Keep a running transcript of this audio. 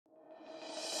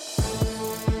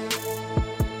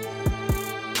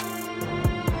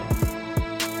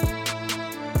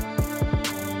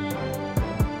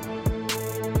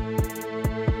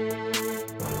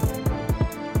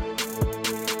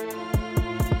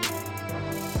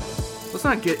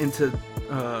Let's not get into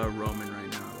Roman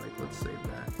right now. Like, let's save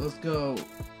that. Let's go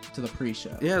to the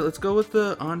pre-show. Yeah, let's go with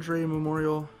the Andre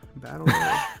Memorial Battle.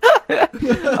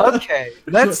 Okay,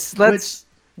 let's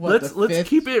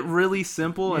keep it really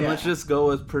simple and let's just go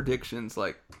with predictions.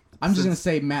 Like, I'm just gonna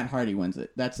say Matt Hardy wins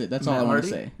it. That's it. That's all I want to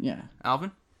say. Yeah.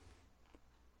 Alvin.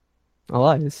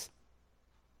 Elias.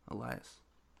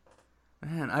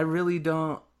 Man, I really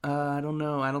don't. I don't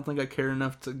know. I don't think I care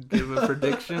enough to give a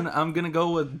prediction. I'm gonna go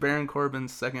with Baron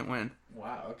Corbin's second win.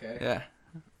 Wow. Okay. Yeah.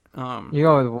 You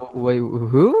go. Wait,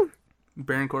 who?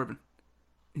 Baron Corbin.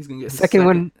 He's gonna get his second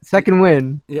win. Second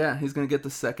win. Yeah, he's gonna get the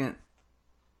second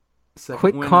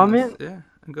Quick win comment. Yeah,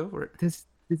 go for it. Does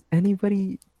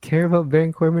anybody care about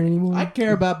Baron Corbin anymore? I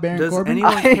care about Baron Corbin. Does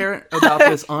anyone care about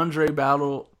this Andre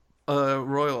Battle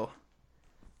Royal?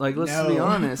 Like, let's be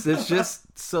honest. It's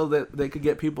just so that they could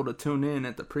get people to tune in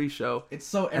at the pre-show. It's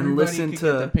so everybody can get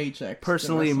the paychecks.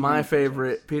 Personally, my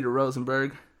favorite, Peter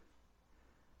Rosenberg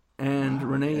and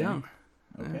Renee Young.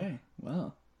 Okay,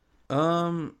 well.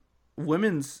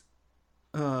 Women's,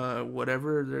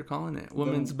 whatever they're calling it.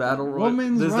 Women's Battle Royal.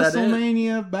 Women's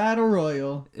WrestleMania Battle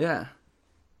Royal. Yeah.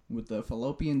 With the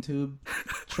fallopian tube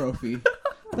trophy.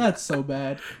 That's so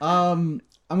bad. I'm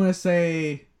going to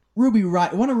say...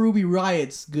 one of Ruby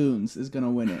Riot's goons is gonna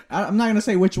win it. I'm not gonna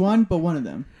say which one, but one of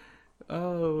them.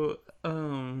 Oh,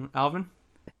 Alvin.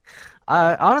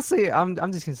 Honestly, I'm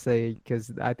just gonna say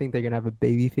because I think they're gonna have a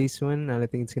babyface win, and I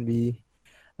think it's gonna be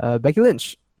Becky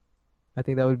Lynch. I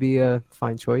think that would be a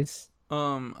fine choice.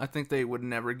 I think they would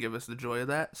never give us the joy of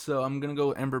that, so I'm gonna go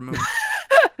with Ember Moon.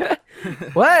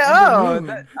 What? Oh,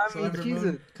 Ember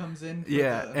Moon comes in.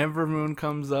 Ember Moon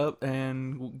comes up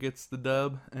and gets the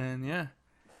dub, and yeah.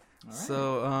 Right.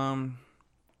 So,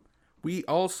 we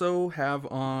also have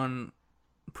on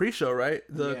pre-show, right?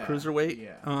 The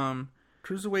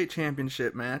Cruiserweight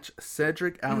Championship match.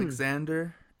 Cedric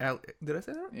Alexander. Did I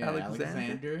say that? Yeah,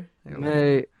 Alexander.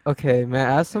 May I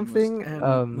ask something?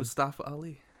 And Mustafa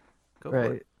Ali. Go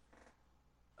for it.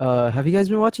 Have you guys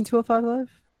been watching 205 Live?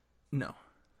 No.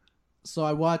 So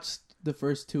I watched the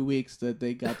first 2 weeks that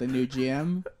they got the new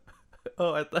GM.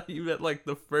 Oh, I thought you meant like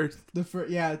the first. 2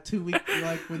 weeks,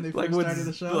 like when they first started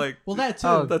the show. Like, well, that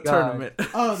too. The tournament.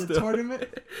 Oh, the tournament.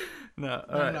 No,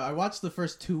 no. I watched the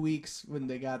first 2 weeks when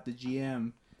they got the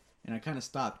GM, and I kind of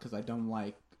stopped because I don't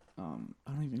like. I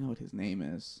don't even know what his name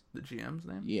is. The GM's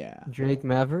name? Yeah. Drake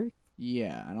Maverick.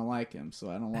 Yeah, I don't like him, so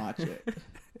I don't watch it.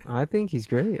 I think he's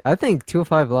great. I think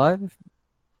 205 Live.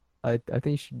 I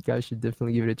think you guys should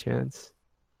definitely give it a chance.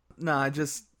 No,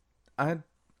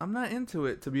 I'm not into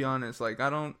it, to be honest. Like, I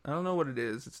don't know what it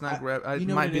is. It's not it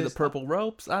might be the purple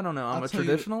ropes. I don't know. I'm a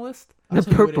traditionalist. The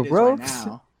purple ropes. Right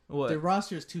now. What? The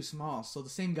roster is too small, so the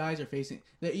same guys are facing.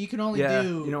 That you can only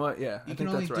do. You know what? Yeah, you can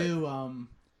only do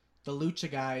the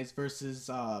Lucha guys versus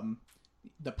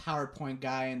the PowerPoint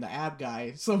guy and the Ab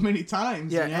guy so many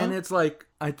times. Yeah, you know? and it's like,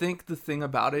 I think the thing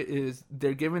about it is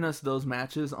they're giving us those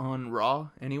matches on Raw,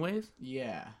 anyways.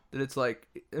 Yeah. That it's like,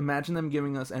 imagine them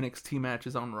giving us NXT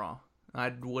matches on Raw.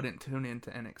 I wouldn't tune into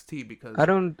NXT because I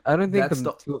don't think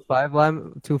the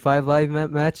 205 live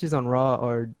matches on Raw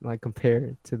are like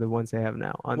compared to the ones they have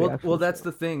now on the actual that's show.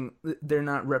 the thing. They're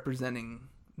not representing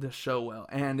the show well,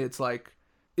 and it's like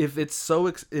if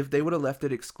they would have left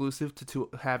it exclusive to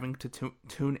having to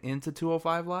tune into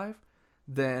 205 Live,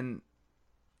 then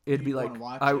it'd be like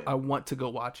I want to go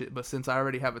watch it, but since I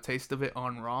already have a taste of it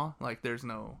on Raw, like there's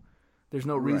no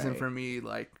reason for me,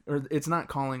 like, or it's not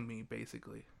calling me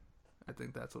basically. I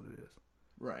think that's what it is.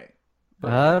 Right.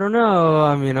 But I don't know.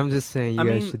 I mean, I'm just saying you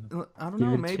guys should. I don't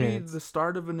know. Maybe the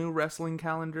start of a new wrestling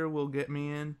calendar will get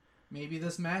me in. Maybe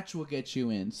this match will get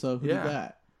you in. So who do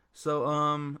that?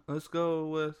 So let's go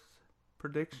with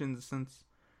predictions since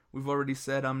we've already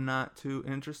said I'm not too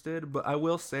interested. But I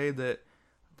will say that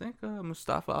I think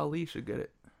Mustafa Ali should get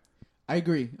it. I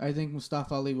agree. I think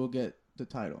Mustafa Ali will get the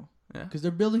title. Yeah. Because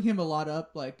they're building him a lot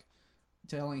up, like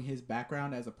telling his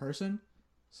background as a person.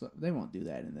 So they won't do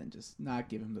that and then just not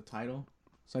give him the title.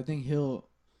 So I think he'll...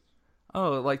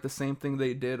 Oh, like the same thing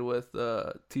they did with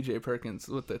T.J. Perkins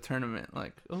with the tournament.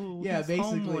 Like, he's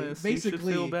homeless. You should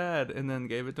feel bad. And then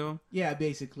gave it to him? Yeah,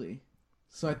 basically.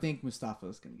 So I think Mustafa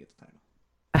is going to get the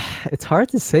title. It's hard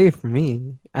to say for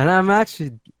me. And I'm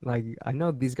actually, like, I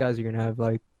know these guys are going to have,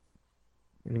 like,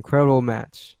 an incredible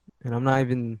match. And I'm not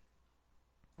even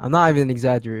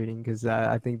exaggerating because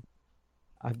I think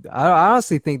I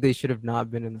honestly think they should have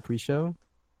not been in the pre-show,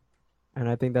 and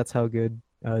I think that's how good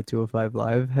 205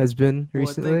 Live has been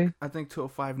recently. I think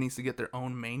 205 needs to get their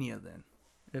own Mania then,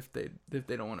 if they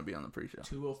don't want to be on the pre-show.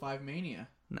 205 Mania.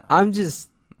 No,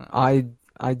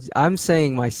 I'm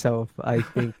saying myself. I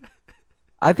think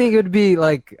I think it would be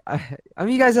like I mean,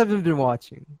 you guys haven't been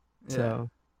watching, Yeah. so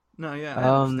No, yeah,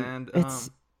 I understand.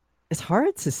 it's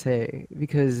hard to say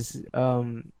because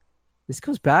this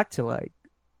goes back to like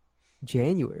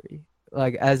January,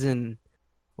 like as in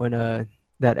when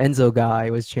that Enzo guy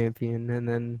was champion, and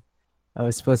then it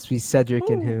was supposed to be Cedric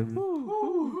and him.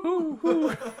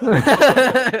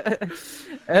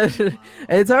 And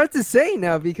it's hard to say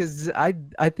now because I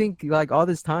think like all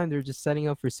this time they're just setting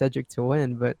up for Cedric to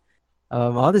win, but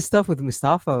all this stuff with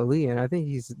Mustafa Ali, and I think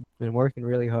he's been working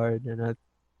really hard, and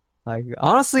like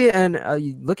honestly, and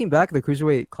looking back at the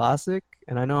Cruiserweight Classic,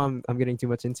 and I know I'm getting too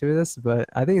much into this, but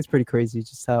I think it's pretty crazy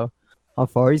just how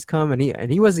far he's come,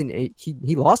 and he wasn't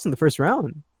he lost in the first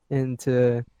round and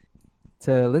to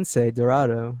Lindsay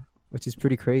Dorado, which is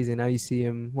pretty crazy. Now you see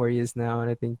him where he is now, and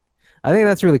I think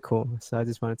that's really cool. So I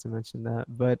just wanted to mention that.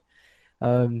 But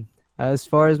as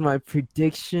far as my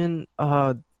prediction,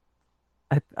 I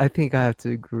think I have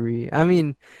to agree. I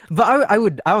mean, but I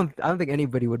don't think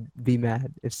anybody would be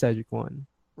mad if Cedric won.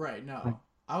 Right, no.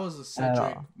 I was a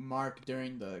Cedric mark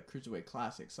during the Cruiserweight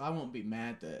Classic, so I won't be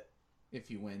mad that if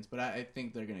he wins, but I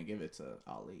think they're going to give it to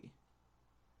Ali.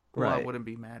 Well, I Right. wouldn't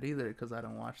be mad either because I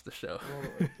don't watch the show.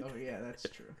 Oh, yeah, that's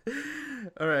true.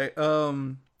 All right.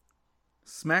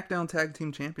 SmackDown Tag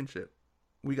Team Championship.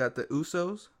 We got the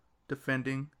Usos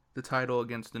defending the title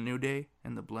against the New Day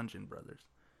and the Bludgeon Brothers.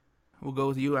 We'll go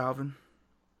with you, Alvin.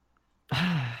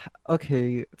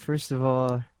 Okay, first of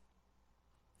all,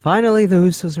 finally the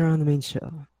Usos are on the main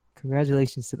show.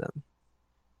 Congratulations to them.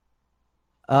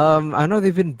 I know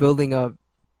they've been building up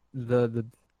the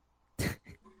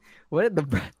what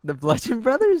the Bludgeon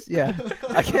Brothers? Yeah,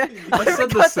 I can't. I said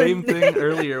the forgot their same thing name.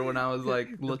 earlier when I was like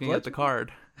looking at the Bludgeon?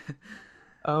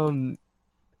 card.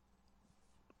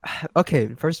 Okay,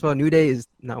 first of all, New Day is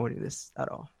not winning this at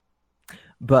all,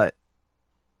 but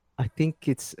I think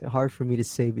it's hard for me to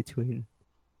say between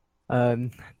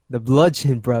the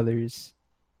Bludgeon Brothers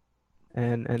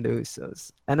and the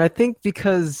Usos, and I think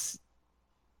because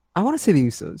I want to say the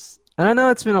Usos, and I know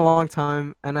it's been a long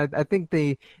time, and I think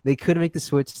they could make the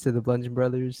switch to the Bludgeon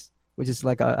Brothers, which is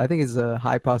like I think is a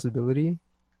high possibility,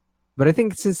 but I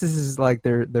think since this is like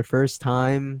their first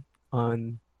time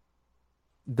on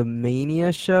the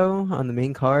Mania show on the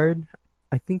main card,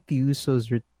 I think the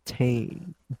Usos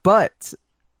retain, but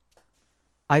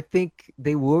I think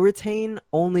they will retain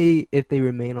only if they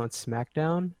remain on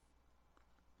SmackDown,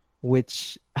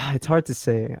 which it's hard to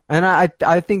say. And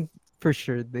I think for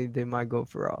sure they might go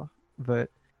for Raw, but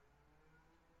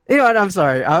you know what? I'm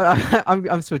sorry.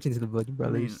 I'm switching to the Bludgeon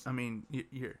Brothers. I mean,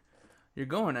 you're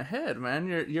going ahead, man.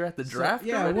 You're at the draft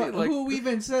Yeah, already. who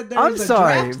even said there I'm was a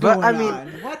sorry, draft but going I mean, on?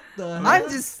 What the hell? I'm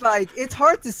just like it's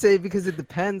hard to say because it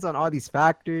depends on all these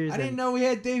factors. I didn't know we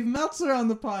had Dave Meltzer on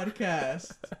the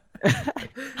podcast.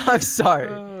 I'm sorry.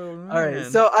 Oh, All right,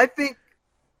 man. so I think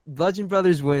Bludgeon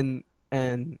Brothers win,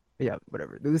 and yeah,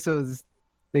 whatever. The Usos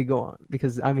they go on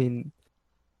because I mean,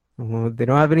 well, they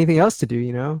don't have anything else to do,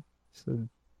 you know. So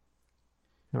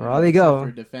all they Except go.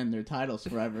 for defend their titles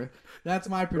forever. That's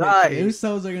my prediction. Right. The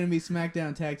Usos are going to be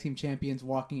SmackDown Tag Team Champions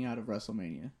walking out of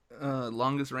WrestleMania.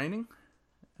 Longest reigning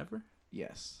ever.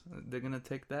 Yes. They're gonna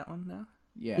take that one now.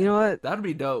 Yeah. You know what? That'd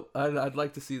be dope. I'd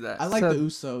like to see that. I like So- the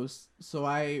Usos, so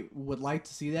I would like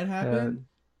to see that happen.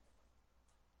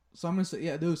 So I'm going to say,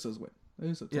 yeah, the Usos win. The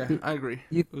Usos Yeah, win. I agree.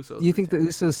 You- Usos You think the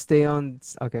retain. Usos stay on?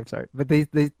 Okay, I'm sorry, but they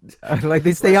like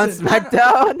they stay on Listen,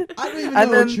 SmackDown. I don't even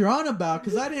And know then- what you're on about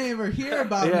because I didn't ever hear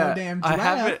about no damn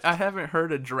draft. I haven't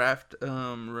heard a draft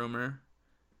rumor.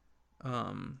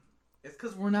 It's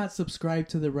because we're not subscribed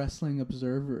to the Wrestling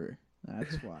Observer.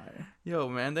 That's why. Yo,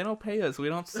 man, they don't pay us. We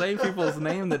don't say people's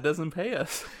name that doesn't pay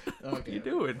us. What are you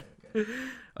doing?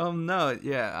 No,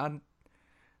 yeah,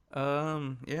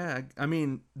 yeah. I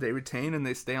mean, they retain and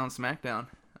they stay on SmackDown.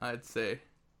 I'd say.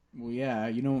 Well, yeah,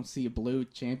 you don't see blue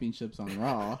championships on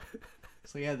Raw.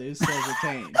 So yeah, the Usos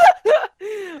retain.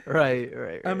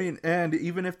 Right. I mean, and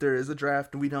even if there is a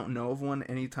draft, we don't know of one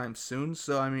anytime soon.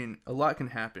 So I mean, a lot can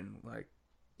happen. Like,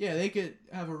 Yeah, they could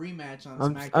have a rematch on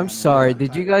I'm SmackDown. I'm and sorry. win the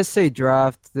Did you title. guys say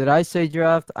draft? Did I say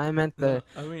draft? I meant the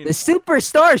I mean,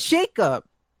 superstar shakeup.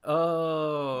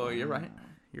 oh, you're right.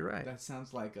 You're right. That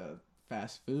sounds like a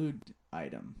fast food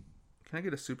item. Can I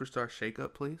get a superstar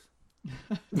shakeup, please?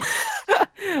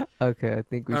 Okay, I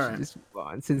think we All should right. just move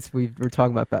on since we're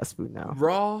talking about fast food now.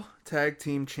 Raw Tag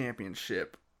Team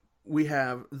Championship. We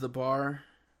have The Bar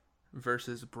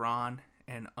versus Braun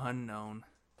and Unknown.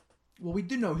 Well, we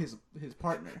do know his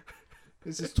partner.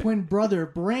 It's his twin brother,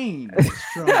 Brain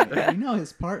Strowman. We know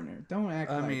his partner. Don't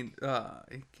act I like... mean,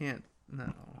 you can't.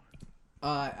 No.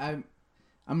 I'm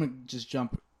gonna just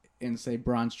jump and say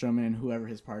Braun Strowman and whoever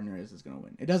his partner is going to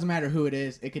win. It doesn't matter who it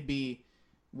is. It could be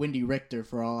Wendy Richter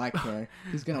for all I care.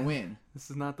 He's going to win. This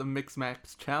is not the Mix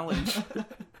Max Challenge.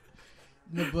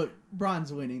 No, but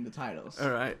Braun's winning the titles.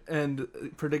 All right. And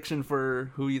prediction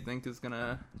for who you think is going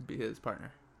to be his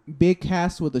partner? Big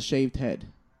Cass with a shaved head.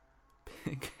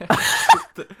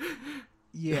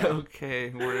 Yeah. Okay,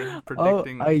 we're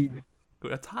predicting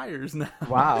tires now.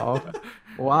 Wow.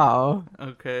 Wow.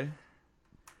 Okay.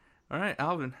 All right,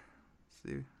 Alvin.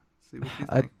 See what you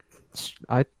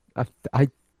think.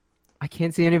 I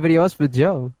can't see anybody else but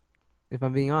Joe, if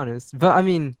I'm being honest. But I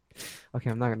mean, okay,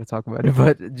 I'm not gonna talk about it.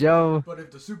 But Joe. But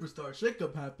if the superstar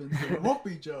shakeup happens, then it won't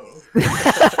be Joe.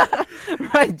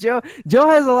 Right, Joe. Joe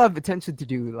has a lot of potential to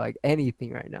do like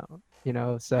anything right now, you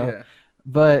know. So, Yeah.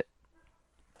 but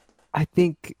I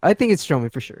think it's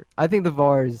Strowman for sure. I think the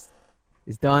VAR is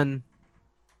done.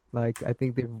 Like I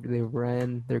think they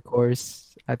ran their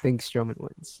course. I think Strowman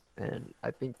wins, and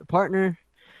I think the partner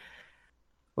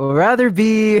will rather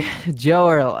be Joe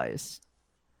or Elias.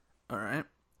 All right.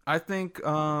 I think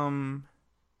I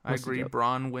What's the agree joke?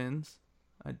 Braun wins.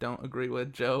 I don't agree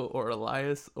with Joe or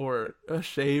Elias or a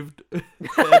shaved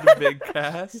head Big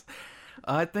Cass.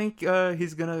 I think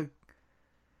he's gonna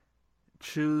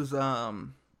choose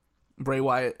Bray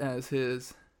Wyatt as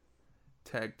his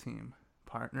tag team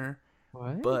partner,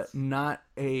 What? but not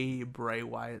a Bray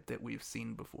Wyatt that we've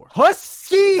seen before.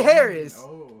 Husky Harris.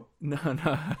 Oh. No.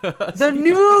 The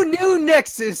new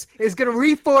Nexus is gonna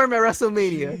reform at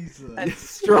WrestleMania. Jesus. And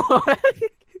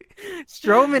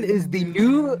Strowman is the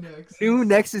new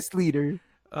Nexus leader.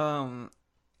 The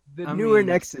The newer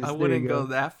Nexus. I There wouldn't you go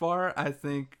that far. I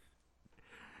think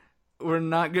we're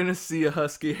not gonna see a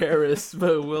Husky Harris,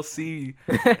 but we'll see.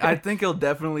 I think he'll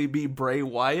definitely be Bray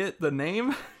Wyatt, the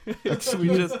name.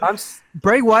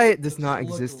 Bray Wyatt does Just not look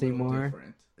a exist little anymore.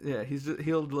 different. Yeah,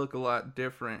 he'll look a lot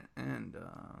different, and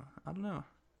I don't know.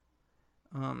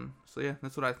 So yeah,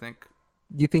 that's what I think.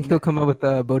 Do you think he'll come up with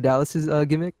Bo Dallas's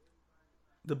gimmick?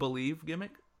 The Believe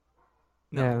gimmick?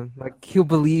 No. Yeah, like he'll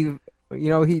believe. You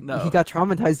know, he No. got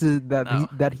traumatized that No.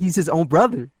 that he's his own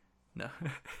brother. No,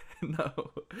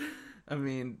 no. I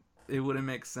mean, it wouldn't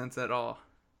make sense at all.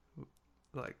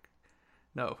 Like,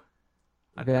 no.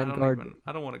 I Vanguard.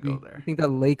 don't want to go You there. think the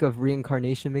Lake of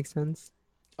Reincarnation makes sense?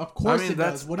 Of course I mean, it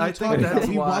that's- does. What are you I think talking that's about?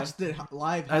 We why- watched it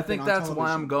live. I think happen on that's why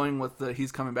I'm television. going with the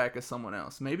he's coming back as someone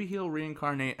else. Maybe he'll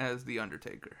reincarnate as the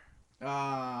Undertaker.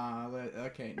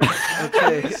 Okay.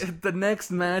 Okay, the next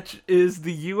match is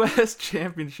the U.S.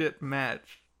 Championship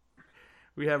match.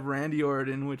 We have Randy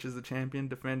Orton, which is the champion,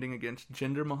 defending against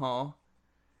Jinder Mahal,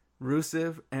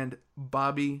 Rusev, and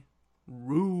Bobby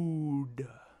Roode.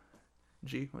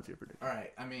 G, what's your prediction? All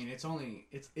right. I mean, it's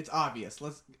obvious.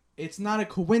 It's not a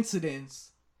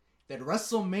coincidence that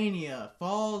WrestleMania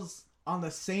falls on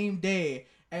the same day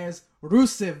as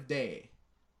Rusev Day.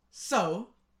 So,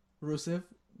 Rusev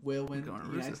will win the Going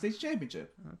United Rusev. States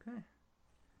Championship, Okay.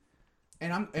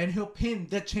 and he'll pin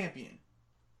the champion.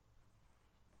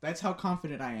 That's how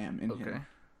confident I am in Okay. him.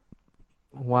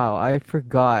 Wow, I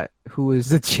forgot who is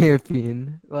the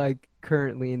champion like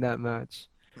currently in that match.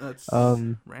 That's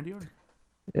Randy Orton.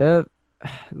 Yeah,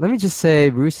 let me just say,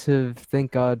 Rusev.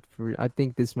 Thank God for. I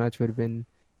think this match would have been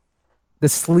the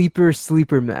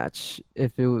sleeper match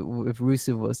if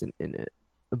Rusev wasn't in it.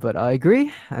 But I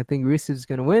agree. I think Rusev's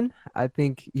gonna win. I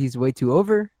think he's way too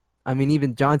over. I mean,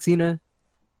 even John Cena,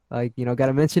 like got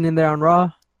to mention in there on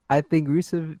Raw. I think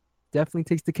Rusev definitely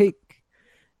takes the cake,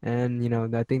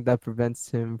 and I think that prevents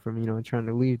him from trying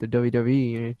to leave the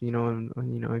WWE. If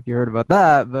if you heard about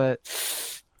that,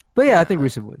 but yeah, I think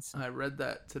Rusev wins. I read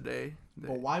that today.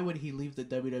 But why would he leave the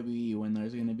WWE when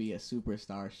there's going to be a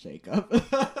superstar shakeup?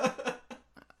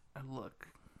 Look,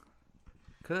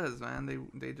 cause man,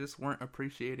 they just weren't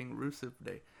appreciating Rusev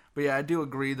Day. But yeah, I do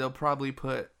agree. They'll probably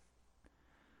put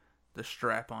the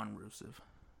strap on Rusev.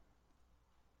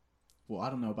 Well, I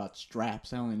don't know about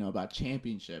straps. I only know about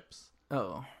championships.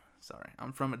 Oh, sorry,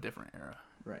 I'm from a different era.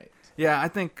 Right. Yeah, I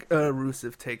think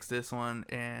Rusev takes this one,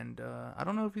 and I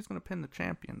don't know if he's gonna pin the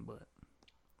champion, but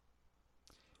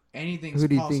Anything's Who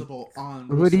do you think- possible on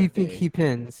Who do you Rusev think Day. he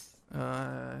pins?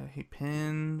 he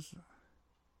pins.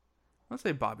 Let's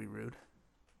say Bobby Roode.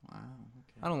 Wow.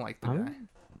 Okay. I don't like the Huh? guy.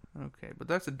 Okay, but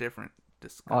that's a different Oh,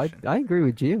 discussion. I agree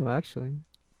with Gio actually.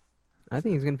 I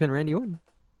think he's gonna pin Randy Orton.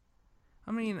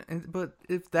 I mean, but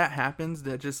if that happens,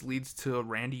 that just leads to a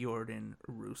Randy Orton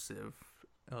Rusev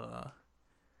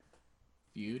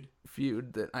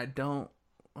feud that I don't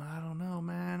know,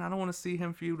 man. I don't want to see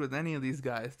him feud with any of these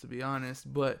guys, to be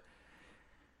honest. But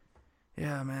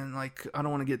yeah, man, like I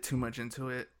don't want to get too much into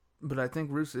it. But I think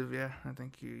Rusev, yeah, I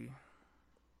think he.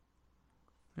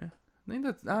 Yeah, I think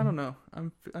that's. I don't know.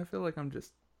 I feel like I'm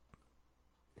just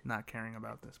not caring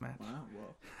about this match. Wow.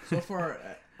 Well, so far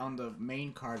on the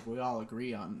main card, we all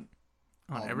agree on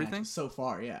all everything matches so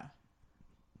far. Yeah.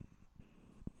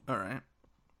 All right.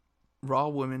 Raw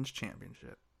Women's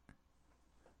Championship.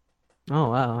 Oh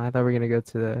wow, I thought we were gonna go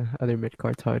to the other mid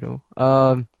card title.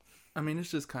 I mean,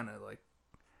 it's just kind of like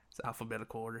it's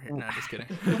alphabetical order here. No, just kidding.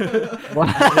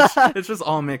 What? It's just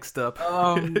all mixed up.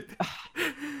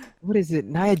 What is it?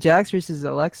 Nia Jax versus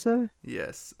Alexa?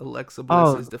 Yes, Alexa Bliss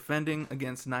Oh. is defending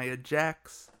against Nia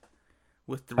Jax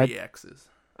with 3 X's.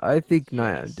 I think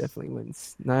Nia Yes. definitely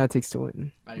wins. Nia takes the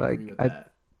win. I Like agree with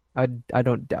that. I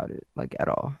don't doubt it like at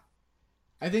all.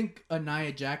 I think a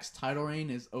Nia Jax title reign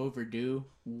is overdue,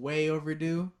 way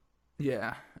overdue.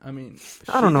 Yeah, I mean,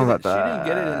 I don't know about She didn't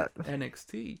get that. it in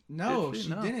NXT. No, did she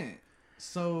No. didn't.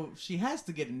 So she has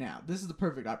to get it now. This is the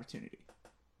perfect opportunity.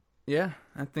 Yeah,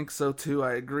 I think so too.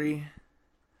 I agree.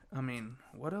 I mean,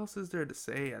 what else is there to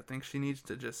say? I think she needs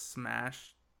to just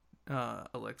smash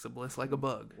Alexa Bliss like a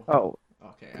bug. Oh,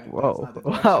 Okay. whoa. That's not the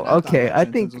Wow, direction I thought okay, that I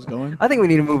sentence think- was going. I think we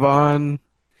need to move on.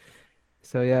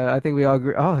 So yeah, I think we all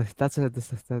agree. Oh, that's another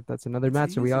It's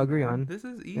match that we all easy, agree man. on. This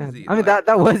is Yeah. easy. I mean Like,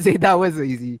 that was an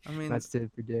easy I mean, match to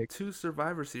predict. 2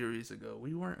 Survivor Series ago,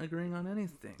 we weren't agreeing on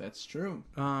anything. That's true.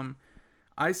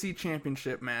 IC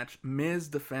Championship match. Miz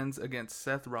defends against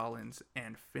Seth Rollins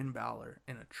and Finn Balor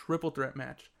in a triple threat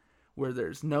match where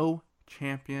there's no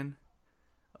champion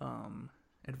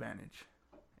advantage.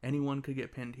 Anyone could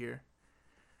get pinned here.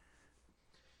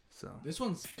 So This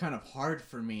one's kind of hard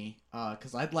for me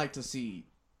because I'd like to see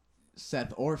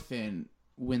Seth or Finn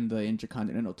win the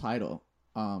Intercontinental title.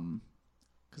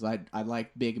 Because I'd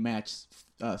like big match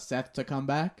Seth to come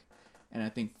back, and I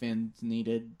think Finn's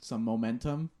needed some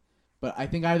momentum. But I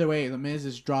think either way, The Miz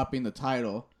is dropping the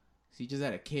title. He just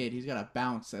had a kid. He's got to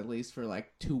bounce at least for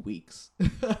like 2 weeks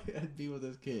and be with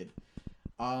his kid.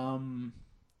 Man,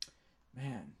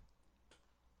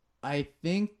 I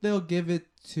think they'll give it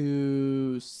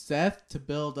to Seth to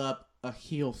build up a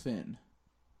heel Finn.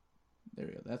 There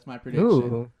we go. That's my prediction.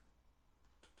 Ooh.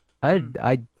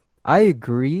 I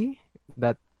agree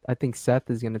that I think Seth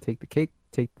is gonna take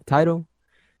the title,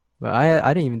 but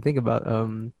I didn't even think about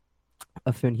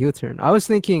a Finn heel turn. I was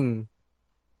thinking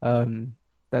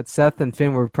that Seth and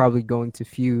Finn were probably going to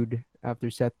feud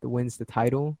after Seth wins the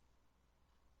title.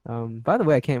 By the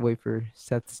way, I can't wait for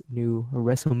Seth's new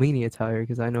WrestleMania attire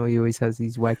because I know he always has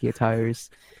these wacky attires.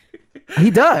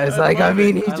 He does. I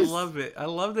just love it. I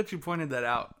love that you pointed that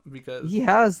out because he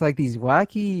has like these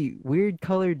wacky, weird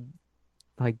colored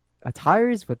like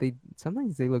attires, but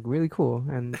sometimes they look really cool,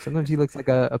 and sometimes he looks like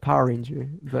a Power Ranger.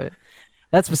 But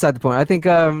that's beside the point. I think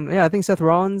I think Seth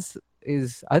Rollins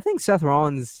is. I think Seth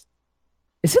Rollins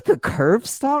is it the curve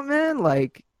stomp, man?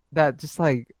 Like that, just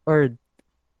like or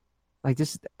like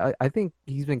just. I think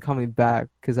he's been coming back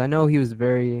because I know he was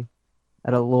very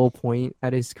at a low point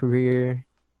at his career.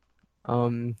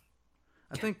 I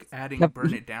think adding Yep.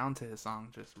 "Burn It Down" to his song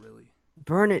just really.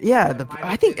 Burn it, yeah. That might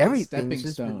I have think been the everything's stepping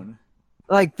just been- stone.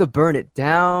 like the burn it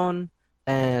down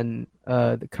and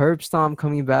the curb stomp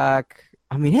coming back.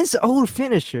 I mean, his old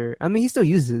finisher. I mean, he still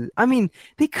uses it. I mean,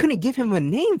 they couldn't give him a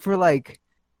name for like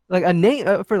a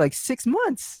name for like 6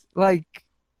 months. Like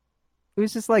it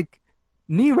was just like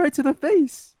knee right to the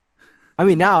face. I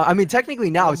mean,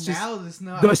 technically now Well, it's just it's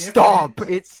not the different. stomp.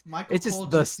 Michael it's just Cole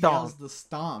the yells stomp. the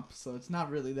stomp, so it's not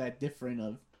really that different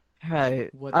of.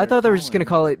 Right. What I they're thought they were just gonna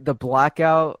calling call it the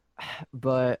blackout,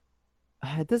 but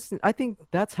it doesn't. I think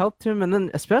that's helped him, and then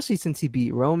especially since he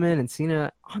beat Roman and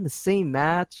Cena on the same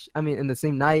match. I mean, in the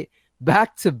same night,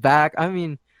 back to back. I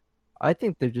mean, I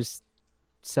think they're just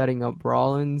setting up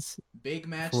Rollins. Big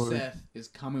match For- Seth is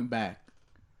coming back.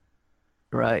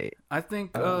 Right. I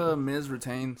think Miz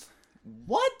retains.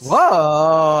 What?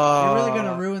 Whoa! You're really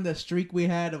gonna ruin the streak we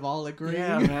had of all agreeing?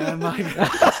 Yeah, man. Like,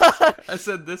 I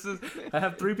said, I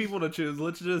have 3 people to choose.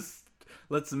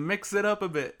 Let's mix it up a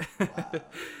bit.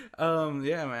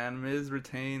 Yeah, man. Miz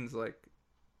retains. Like.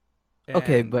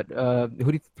 Okay, and but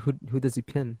who does he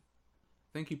pin?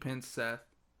 I think he pins Seth.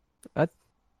 I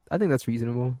think that's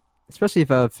reasonable, especially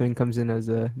if Finn comes in as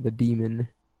the demon.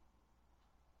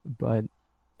 But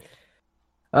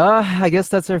I guess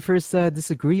that's our first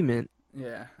disagreement.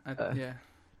 Yeah, yeah.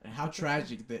 And how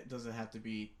tragic does it have to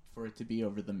be for it to be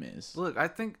over the Miz? Look, I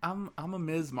think I'm a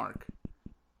Miz mark.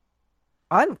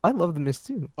 I love the Miz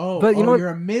too. But you know what? you're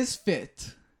a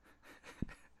misfit.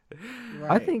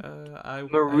 I think I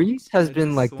Maurice has been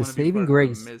just like the wanna be saving part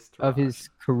grace Miz of tribe. his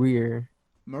career.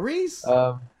 Maurice?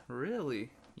 Really?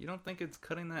 You don't think it's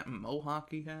cutting that mohawk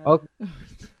he had? Oh.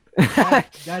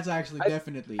 That's actually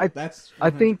definitely. I- That's. I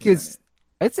think 100% it's- it.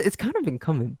 It's kind of been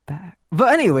coming back.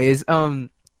 But anyways, I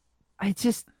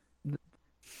just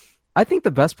I think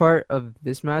the best part of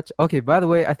this match. Okay, by the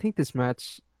way, I think this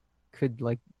match could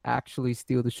like actually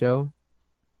steal the show.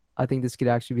 I think this could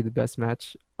actually be the best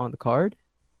match on the card.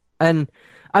 And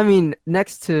I mean,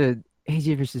 next to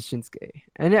AJ versus Shinsuke,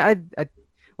 and I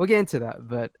we'll get into that.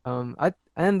 But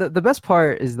the best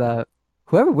part is that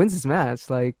whoever wins this match,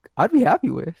 like I'd be happy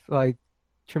with, like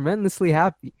tremendously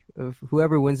happy of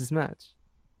whoever wins this match.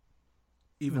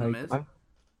 Even Like, the Miz.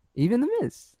 Even the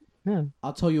Miz. Yeah.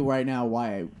 I'll tell you right now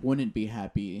why I wouldn't be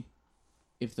happy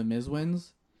if the Miz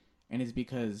wins, and it's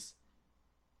because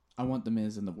I want the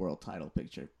Miz in the world title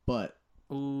picture, but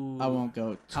Ooh. I won't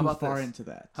go too far into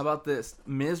that. How about this?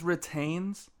 Miz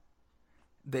retains.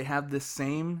 They have the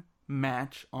same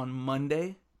match on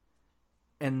Monday,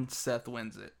 and Seth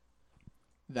wins it.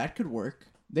 That could work.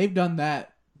 They've done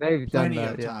that They've done plenty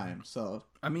that, of yeah. time. So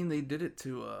I mean, they did it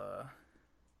to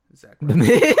Zack The Ryder.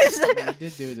 Miz. they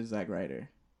did do it to Zack Ryder.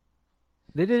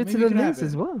 They did it Maybe to it the could Miz happen.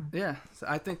 as well. Yeah, so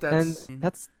I think And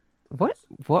that's that's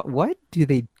what do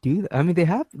they do? I mean,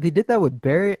 they did that with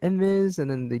Barrett and Miz,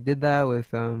 and then they did that with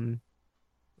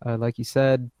like you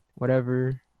said,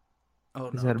 whatever. Oh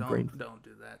Is no! that a brain? Don't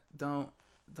do that.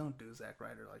 Don't do Zack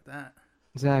Ryder like that.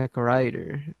 Zack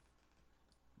Ryder.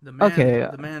 The man, Okay.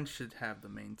 The man should have the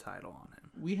main title on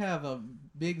him. We have a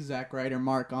big Zack Ryder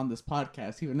mark on this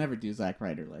podcast. He would never do Zack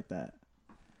Ryder like that.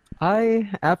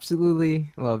 I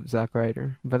absolutely love Zack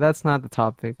Ryder, but that's not the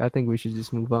topic. I think we should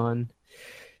just move on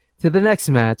to the next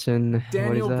match. And what is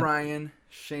Daniel that? Bryan,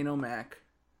 Shane O'Mac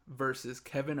versus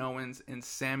Kevin Owens and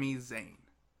Sami Zayn.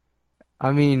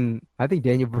 I mean, I think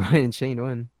Daniel Bryan and Shane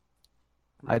win.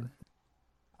 Really?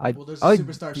 Well, there's a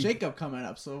superstar shakeup coming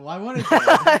up, so why wouldn't you?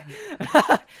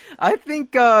 I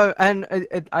think,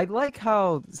 I like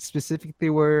how specific they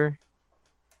were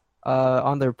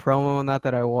on their promo. Not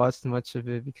that I watched much of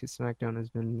it because SmackDown has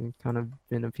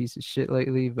been a piece of shit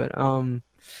lately. But The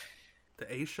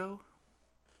A Show.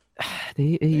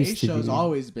 it The used to show's be.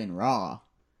 always been Raw.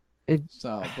 It-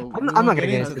 So, but I'm we not won't gonna get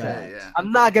into into that. Yeah.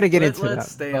 I'm not gonna get into Let's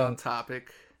that. stay but, on topic.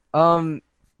 Shane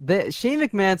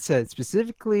McMahon said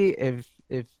specifically if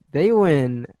they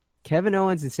win, Kevin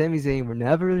Owens and Sami Zayn will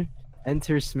never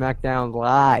enter SmackDown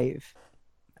live,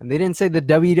 and they didn't say the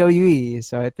WWE.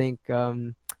 So I think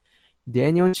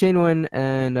Daniel and Shane win,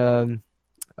 and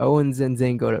Owens and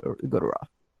Zayn go to Raw.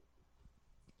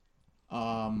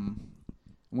 I'm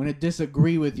gonna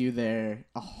disagree with you there.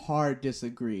 A hard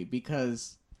disagree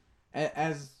because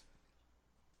as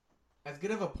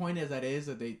good of a point as that is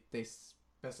that they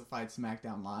specified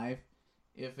SmackDown Live,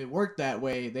 if it worked that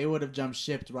way, they would have jumped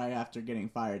shipped right after getting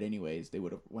fired anyways. They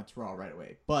would have went to Raw right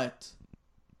away. But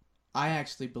I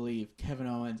actually believe Kevin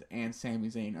Owens and Sami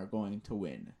Zayn are going to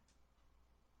win.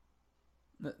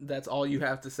 That's all you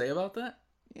have to say about that?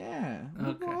 Yeah.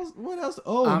 Okay. What else?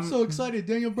 Oh, I'm so excited.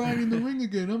 Daniel Bryan in the ring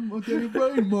again. I'm a Daniel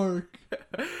Bryan mark.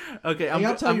 Okay,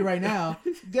 I'll tell you right now,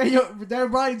 Daniel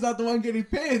Bryan's not the one getting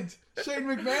pinned. Shane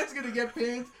McMahon's going to get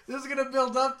pinned. This is going to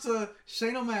build up to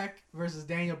Shane O'Mac versus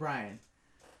Daniel Bryan.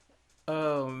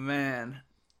 Oh man!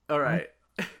 All right.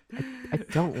 I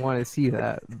don't want to see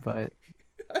that, but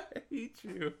I hate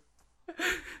you.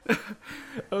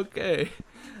 Okay,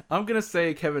 I'm gonna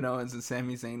say Kevin Owens and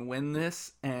Sami Zayn win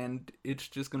this, and it's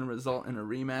just gonna result in a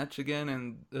rematch again,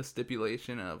 and the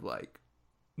stipulation of like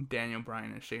Daniel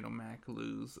Bryan and Shane O'Mac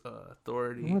lose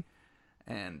authority, What?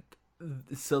 and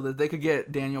so that they could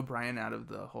get Daniel Bryan out of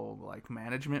the whole like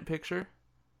management picture.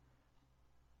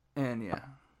 And yeah,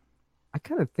 I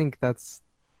kind of think that's.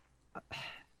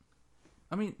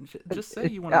 I mean, just say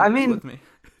you want I to agree mean- with me.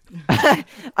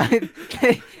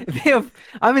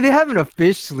 They haven't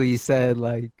officially said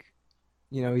like,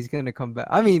 he's gonna come back.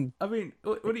 I mean, What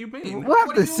do you mean? we'll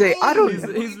have to say I don't. He's- What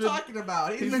are he's you been- talking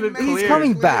about? he's been McMahon. cleared. He's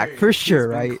coming back for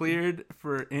sure, He's been right? cleared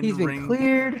for in He's been ring.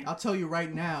 cleared. I'll tell you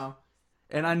right now.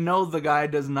 And I know the guy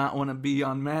does not want to be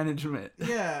on management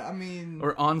Yeah, I mean...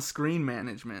 or on screen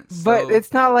management. But so-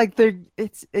 it's not like they're.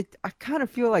 I kind of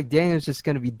feel like Daniel's just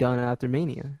gonna be done after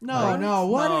Mania. No,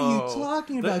 what are you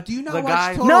talking The- about? Do you the not guy-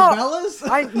 watch Total No,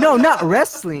 Bellas? No, not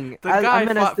wrestling. the I guy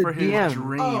meant fought as the for his GM.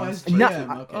 dreams. Oh, as but- Not-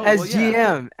 GM, okay. Oh, As well, yeah.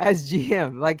 GM, as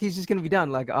GM, like he's just gonna be done.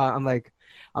 Like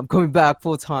I'm coming back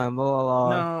full time. Blah blah blah.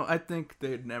 No, I think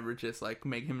they'd never just like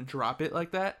make him drop it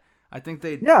like that. I think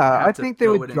they'd Yeah, have I to think they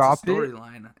throw would it into drop it.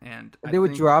 storyline, and They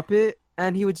would drop it,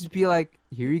 and he would just be like,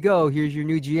 "Here you go. Here's your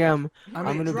new GM. I I'm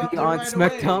mean, gonna drop be it on right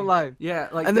SmackDown away." Live." yeah,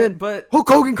 like and that, then- but Hulk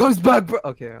Hogan comes back, bro.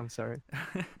 Okay, I'm sorry.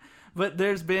 but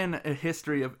there's been a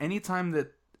history of any time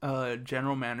that a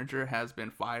general manager has been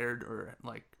fired or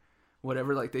like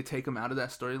whatever, like they take him out of that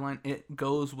storyline, it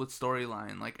goes with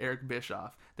storyline. Like Eric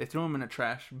Bischoff, they threw him in a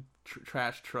trash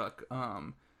truck.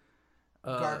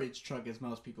 Garbage truck, as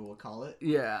most people will call it.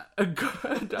 Yeah,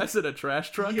 I said a trash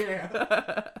truck. Yeah.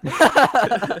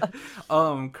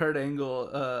 Kurt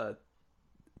Angle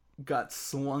got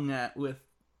swung at with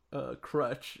a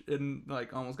crutch and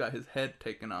like almost got his head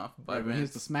taken off by Right, but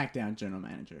Vince. he's the SmackDown general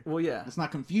manager. Well, yeah. Let's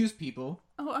not confuse people.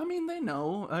 Oh, I mean, they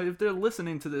know. If they're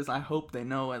listening to this, I hope they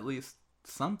know at least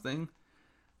something.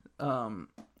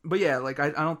 But yeah, like I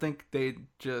don't think they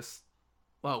just,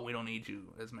 well, we don't need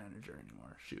you as manager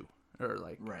anymore. Shoot. Or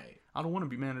like, right. I don't want to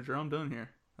be manager. I'm done here.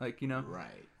 Like, you know.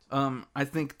 Right. I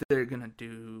think they're gonna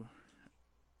do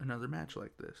another match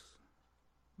like this.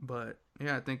 But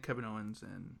yeah, I think Kevin Owens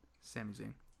and Sami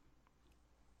Zayn.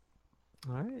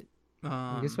 All right.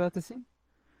 I guess we'll have to see.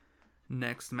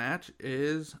 Next match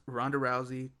is Ronda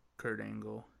Rousey, Kurt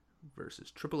Angle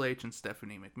versus Triple H and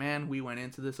Stephanie McMahon. We went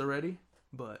into this already,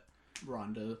 but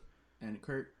Ronda and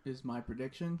Kurt is my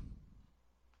prediction.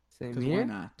 Same here. Why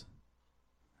not?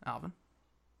 Alvin.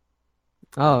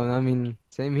 Oh, I mean,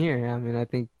 same here. I mean, I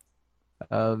think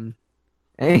Angle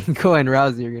and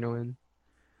Rousey are gonna win.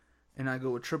 And I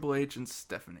go with Triple H and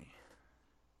Stephanie.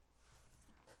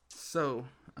 So,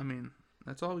 I mean,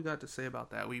 that's all we got to say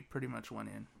about that. We pretty much went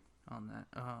in on that.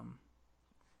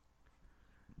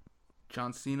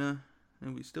 John Cena,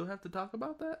 and we still have to talk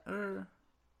about that, or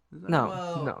is that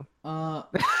No. I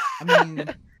mean,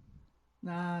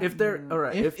 nah. If there, all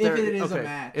right, if there, it is okay, a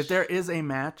match, if there is a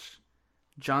match,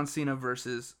 John Cena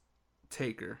versus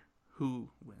Taker, who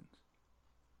wins?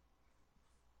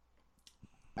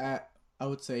 I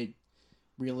would say,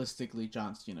 realistically,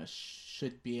 John Cena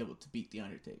should be able to beat the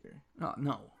Undertaker. Oh,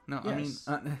 no. Yes.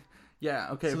 I mean, yeah,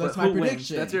 okay, So but that's my who wins?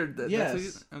 prediction. That's your,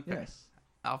 Yes. okay. Yes.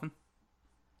 Alvin.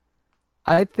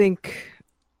 I think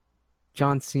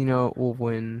John Cena will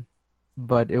win,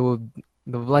 but they'll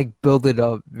like build it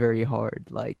up very hard.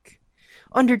 Like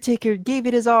Undertaker gave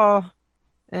it his all,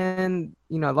 and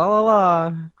la la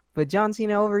la. But John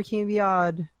Cena overcame the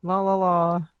odd, la la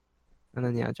la, and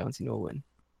then yeah, John Cena will win.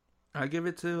 I give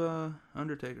it to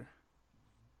Undertaker.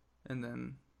 And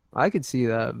then I could see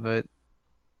that, but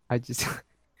I just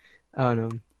I don't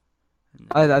know.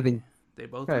 I think they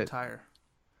both right. retire.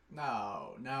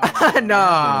 No. No.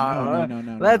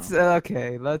 Let's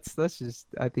okay. Let's just.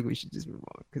 I think we should just move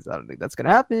on because I don't think that's gonna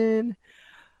happen.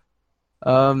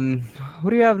 What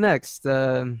do you have next?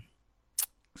 So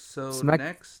Smack-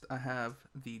 next, I have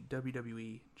the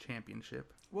WWE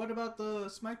Championship. What about the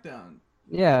SmackDown?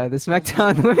 Yeah, the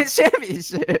SmackDown Women's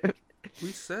Championship.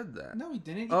 We said that. No, we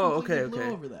didn't. You Oh, completely okay, blew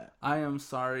okay. over that. I am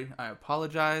sorry. I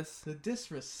apologize. The I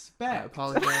disrespect.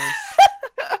 apologize.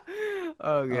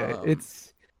 Okay,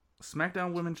 it's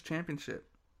SmackDown Women's Championship.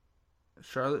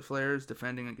 Charlotte Flair is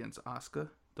defending against Asuka,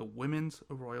 the Women's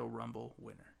Royal Rumble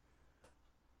winner.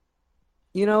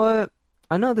 you know what?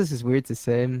 I know this is weird to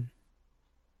say,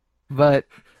 but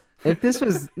if this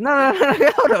was no,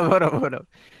 hold up.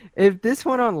 If this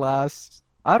went on last,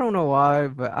 I don't know why,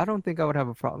 but I don't think I would have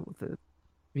a problem with it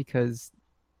because,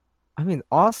 I mean,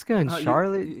 Asuka and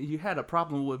Charlotte. You had a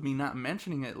problem with me not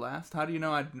mentioning it last. How do you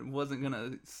know I wasn't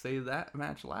gonna say that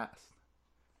match last?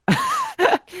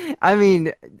 I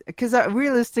mean, because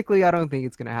realistically, I don't think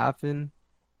it's gonna happen.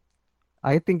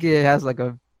 I think it has like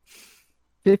a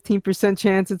 15%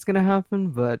 chance it's gonna happen,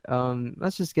 but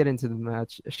let's just get into the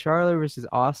match. Charlotte versus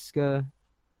Asuka.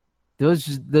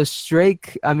 Does the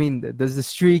streak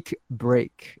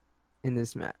break in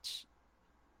this match?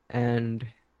 And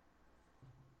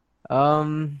you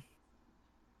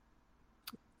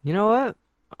know what?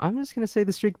 I'm just gonna say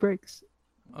the streak breaks.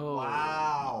 Oh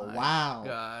Wow.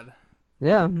 God.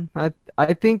 Yeah,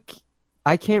 I think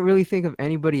I can't really think of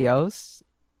anybody else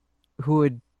who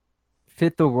would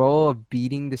fit the role of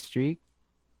beating the streak.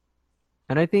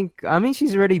 And I mean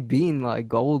she's already beaten like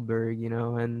Goldberg,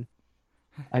 and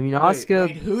I mean Asuka.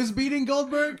 Wait, who's beating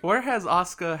Goldberg? Where has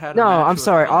Asuka had? No, a match I'm with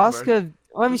sorry, Goldberg? Asuka.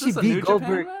 I mean Is she this a beat New Japan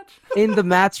Goldberg match? in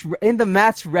the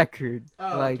match record.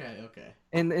 Oh, like okay.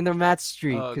 in their match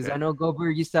streak, Oh, because okay. I know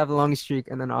Goldberg used to have the longest streak,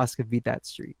 and then Asuka beat that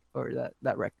streak or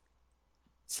that record.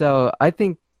 So I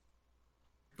think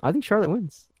Charlotte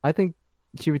wins. I think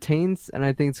she retains, and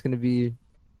I think it's gonna be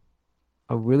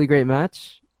a really great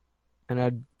match. And I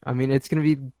think it's gonna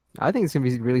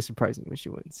be really surprising when she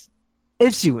wins.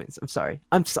 If she wins, I'm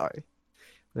sorry,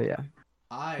 but yeah.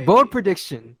 Bold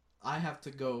prediction. I have to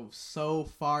go so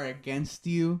far against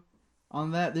you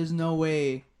on that. There's no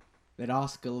way that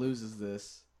Asuka loses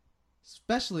this,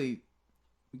 especially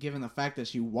given the fact that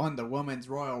she won the Women's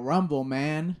Royal Rumble,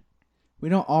 man. We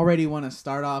don't already want to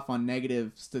start off on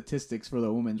negative statistics for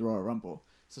the Women's Royal Rumble.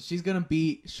 So she's gonna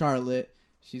beat Charlotte.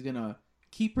 She's gonna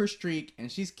keep her streak, and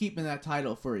she's keeping that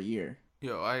title for a year.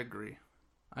 Yo, I agree.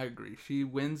 She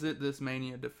wins it this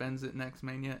Mania, defends it next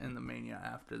Mania, and the Mania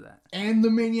after that. And the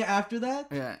Mania after that?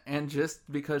 Yeah, and just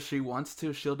because she wants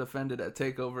to, she'll defend it at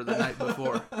TakeOver the night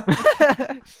before.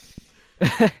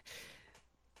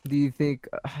 Do you think?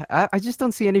 I just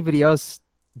don't see anybody else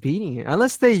beating it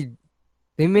unless they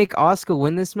make Asuka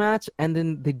win this match and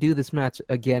then they do this match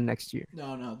again next year.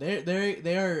 No,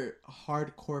 they are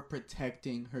hardcore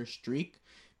protecting her streak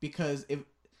because if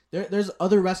there's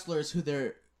other wrestlers who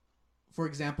they're, for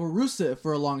example, Rusev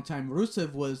for a long time.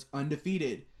 Rusev was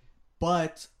undefeated,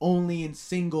 but only in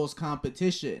singles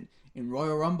competition. In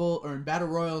Royal Rumble or in Battle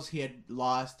Royals, he had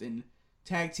lost. In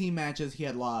tag team matches, he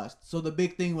had lost. So the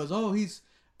big thing was, oh, he's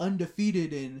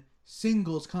undefeated in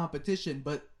singles competition.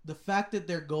 But the fact that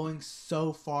they're going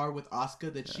so far with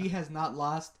Asuka that she has not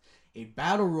lost a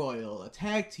Battle Royal, a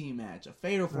tag team match, a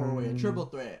Fatal 4-Way, a Triple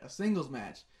Threat, a singles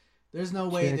match, there's no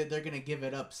way that they're going to give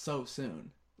it up so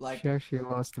soon. Like, she actually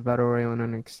lost the Battle Royale in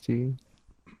NXT.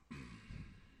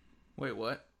 Wait,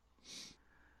 what?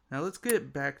 Now let's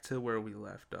get back to where we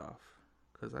left off.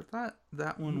 Because I thought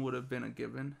that one would have been a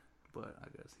given, but I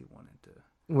guess he wanted to.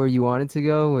 Where you wanted to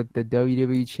go with the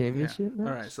WWE Championship match?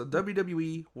 All right, so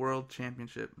WWE World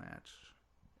Championship match.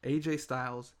 AJ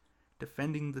Styles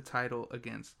defending the title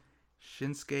against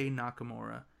Shinsuke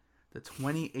Nakamura, the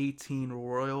 2018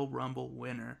 Royal Rumble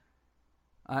winner.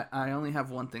 I only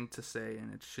have one thing to say,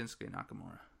 and it's Shinsuke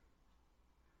Nakamura.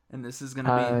 And this is going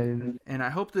to be... And I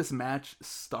hope this match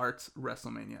starts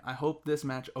WrestleMania. I hope this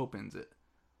match opens it.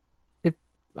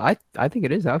 I think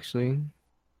it is, actually.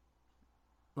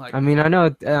 Like, I know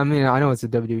it's a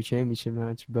WWE Championship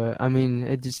match, but I mean,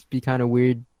 it'd just be kind of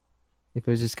weird if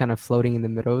it was just kind of floating in the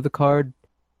middle of the card.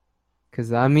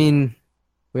 Because, I mean,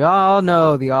 we all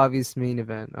know the obvious main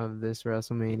event of this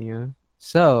WrestleMania.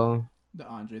 So... the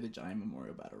Andre the Giant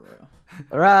Memorial Battle Royal.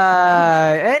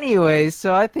 Right. Anyway,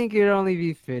 so I think it'd only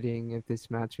be fitting if this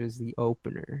match was the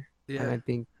opener. Yeah.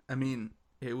 And I mean,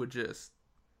 it would just...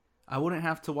 I wouldn't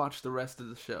have to watch the rest of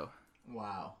the show.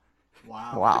 Wow.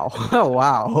 Wow.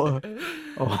 Wow.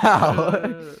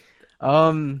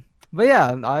 But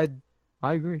yeah,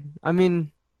 I agree. I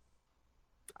mean,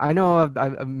 I know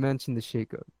I've mentioned the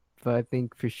shakeup, but I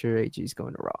think for sure AJ's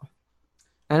going to Raw.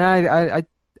 And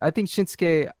I think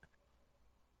Shinsuke...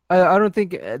 I don't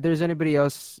think there's anybody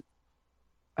else.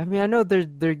 I mean, I know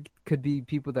there could be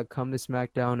people that come to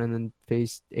SmackDown and then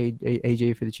face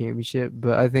AJ for the championship,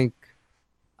 but I think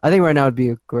right now would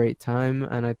be a great time,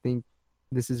 and I think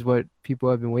this is what people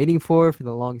have been waiting for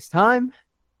the longest time.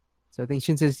 So I think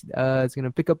Shinsuke is going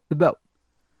to pick up the belt.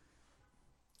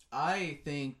 I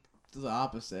think the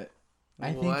opposite.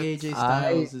 I What? think AJ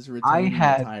Styles is retaining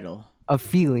the title. A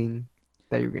feeling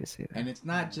that you were going to say that. And it's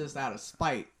not just out of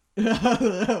spite.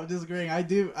 I'm disagreeing. I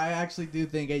actually do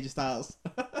think AJ Styles.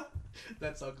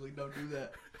 That's ugly. Don't do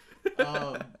that.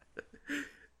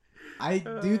 I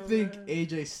do think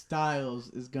AJ Styles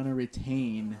is gonna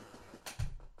retain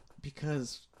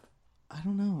because I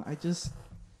don't know. I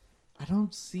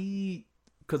don't see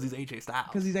Because he's AJ Styles.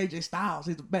 because he's AJ Styles.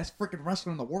 He's the best freaking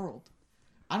wrestler in the world.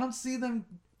 I don't see them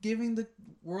giving the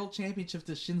world championship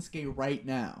to Shinsuke right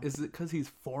now. Is it because he's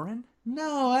foreign?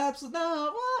 No, absolutely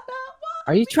no. What?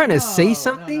 Are you trying to say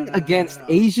something against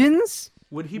Asians?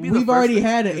 Would he be the We've first already to-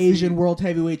 had an is he- Asian world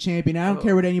heavyweight champion. I don't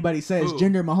care what anybody says. Who?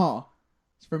 Jinder Mahal.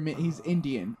 He's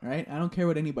Indian, right? I don't care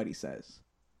what anybody says.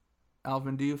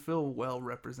 Alvin, do you feel well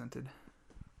represented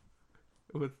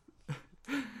with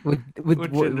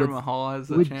Jinder Mahal as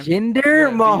a with champion? Jinder Yeah,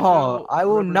 do you Mahal? feel I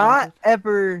will not represented?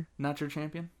 ever. Not your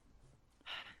champion?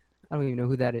 I don't even know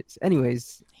who that is.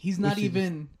 Anyways, He's not should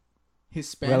even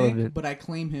Hispanic, relevant. but I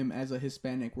claim him as a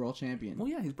Hispanic world champion. Well,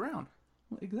 yeah, he's brown.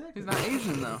 Well, exactly. He's not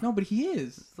Asian, though. No, but he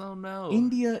is. So, no.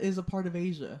 India is a part of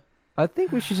Asia. I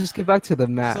think we should just get back to the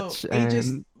match. So and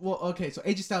so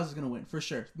AJ Styles is gonna win for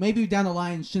sure. Maybe down the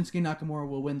line, Shinsuke Nakamura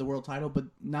will win the world title, but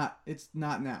it's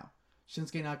not now.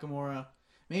 Shinsuke Nakamura,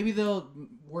 maybe they'll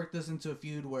work this into a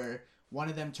feud where one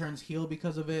of them turns heel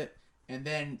because of it, and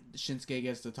then Shinsuke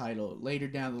gets the title later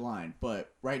down the line.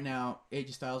 But right now,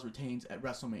 AJ Styles retains at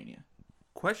WrestleMania.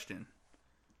 Question: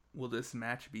 will this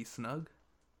match be snug?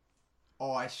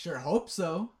 Oh, I sure hope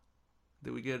so.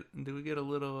 Do we get a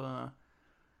little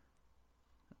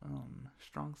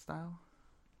strong style?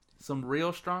 Some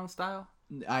real strong style?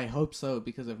 I hope so,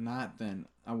 because if not, then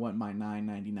I want my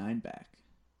 $9.99 back.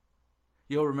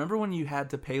 Yo, remember when you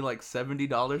had to pay like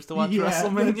 $70 to watch Yeah,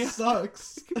 WrestleMania? that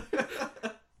sucks.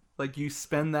 Like you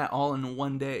spend that all in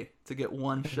one day to get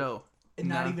one show. And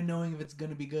not No. even knowing if it's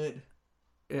gonna be good.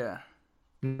 Yeah.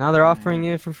 now they're offering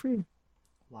it for free.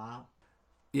 Wow.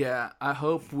 Yeah, I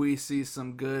hope we see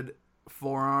some good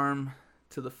forearm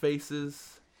to the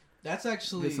faces. That's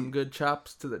actually Get some good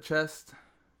chops to the chest.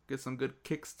 Get some good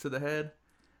kicks to the head.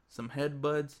 Some head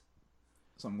buds.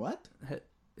 some what?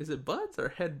 Is it buds or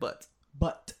head butts?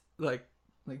 Butt. Like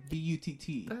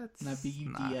BUTT. that's Not BUTS.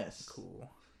 not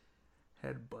cool.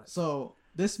 Head butt. So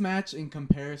this match, in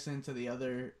comparison to the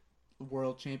other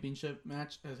World Championship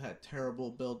match, has had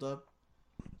terrible build up.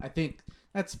 I think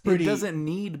that's pretty. It doesn't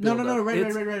need No, build no, no. up.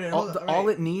 Right. All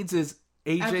it needs is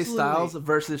AJ Absolutely. Styles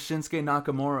versus Shinsuke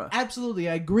Nakamura. Absolutely,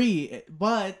 I agree.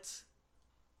 But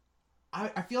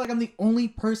I feel like I'm the only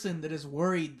person that is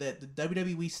worried that the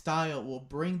WWE style will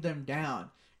bring them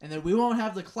down, and that we won't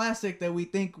have the classic that we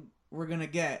think we're gonna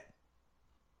get.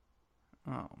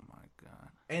 Oh my god.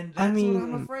 And that's what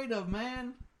I'm afraid of,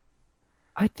 man.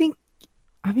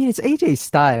 It's AJ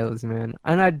Styles, man.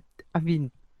 And I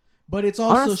mean, But it's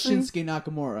also honestly, Shinsuke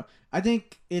Nakamura. I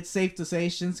think it's safe to say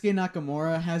Shinsuke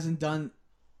Nakamura hasn't done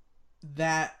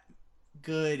that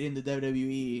good in the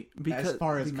WWE as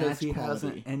far as match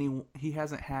quality. He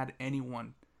hasn't had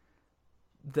anyone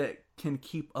that can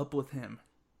keep up with him.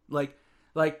 Like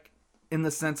in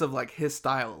the sense of like his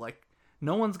style. Like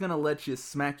no one's gonna let you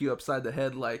smack you upside the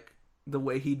head like the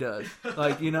way he does.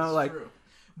 Like, you know, like True.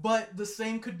 But the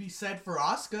same could be said for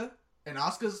Asuka, and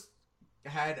Asuka's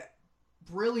had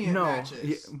brilliant matches.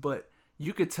 Yeah, but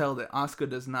you could tell that Asuka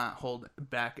does not hold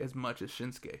back as much as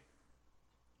Shinsuke.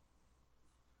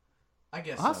 I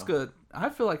guess Asuka, I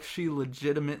feel like she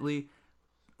legitimately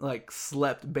like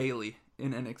slept Bailey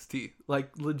in NXT.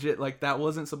 Like legit, like that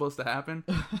wasn't supposed to happen.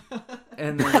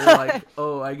 And then they're like,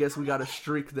 "Oh, I guess we got a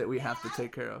streak that we have to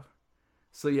take care of."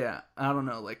 So yeah, I don't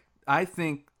know. Like I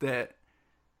think that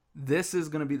this is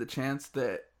gonna be the chance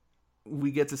that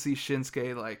we get to see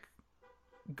Shinsuke like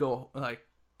go like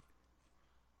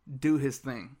do his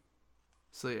thing.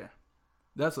 So yeah,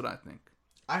 that's what I think.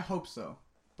 I hope so,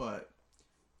 but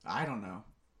I don't know.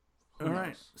 Who All knows?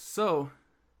 right, so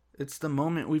it's the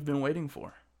moment we've been waiting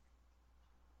for.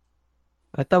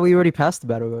 I thought we already passed the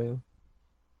Battle Royal.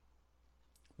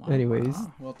 Wow. Anyways.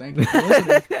 Wow. Well, thank you for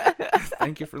listening.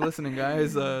 Thank you for listening,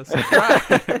 guys. Subscribe.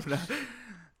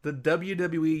 The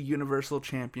WWE Universal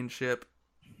Championship.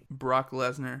 Brock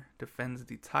Lesnar defends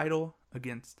the title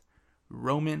against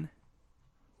Roman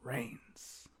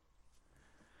Reigns.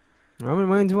 Roman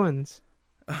Reigns wins.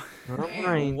 Roman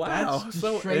Damn, Reigns. Wow, That's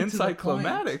so straight to the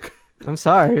anticlimactic. I'm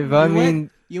sorry, but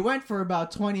You went for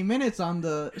about 20 minutes on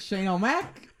the Shane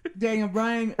O'Mac, Daniel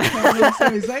Bryan, and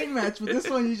Sami Zayn match, but this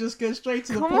one you just get straight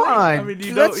to the Come point. on. I mean,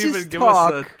 you Let's don't even just give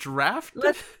talk. us a draft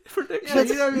prediction. Yeah,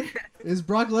 you know what I mean? Is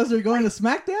Brock Lesnar going to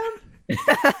SmackDown?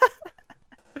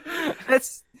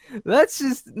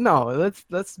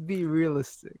 let's be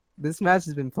realistic. This match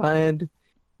has been planned.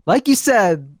 Like you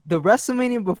said, the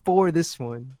WrestleMania before this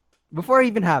one, before it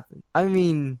even happened. I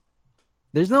mean,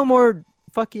 there's no more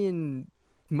fucking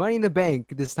Money in the Bank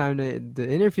this time to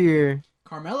interfere.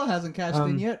 Carmella hasn't cashed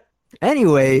in yet.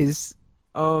 Anyways,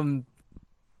 I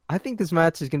think this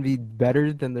match is gonna be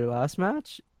better than their last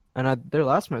match, and their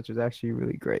last match was actually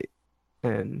really great.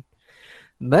 And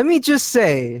let me just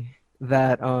say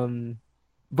that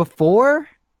before,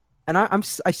 and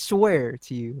I swear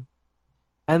to you,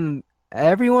 and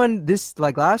everyone this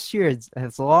like last year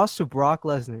has lost to Brock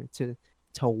Lesnar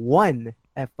to one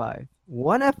F5,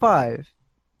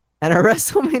 and at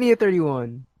WrestleMania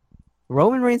 31.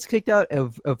 Roman Reigns kicked out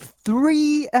of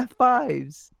 3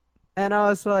 F5s. And I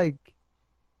was like,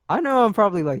 I know I'm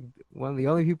probably like one of the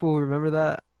only people who remember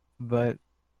that, but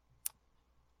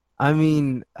I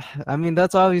mean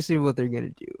that's obviously what they're gonna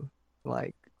do.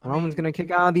 Like Roman's gonna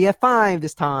kick out the F5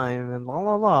 this time and blah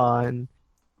blah blah.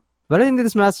 But I think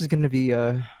this match is gonna be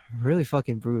really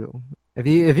fucking brutal. If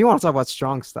you want to talk about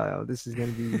strong style, this is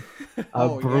gonna be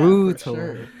brutal. Yeah, for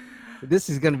sure. This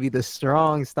is gonna be the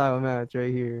strong style match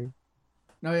right here.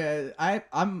 No, yeah,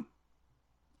 I'm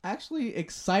actually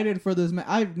excited for this match.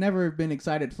 I've never been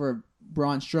excited for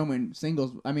Braun Strowman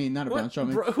singles. I mean, not a Braun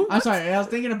Strowman. I'm sorry, I was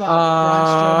thinking about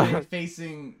Braun Strowman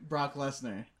facing Brock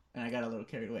Lesnar, and I got a little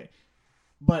carried away.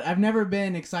 But I've never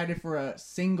been excited for a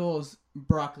singles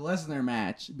Brock Lesnar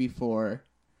match before.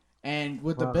 And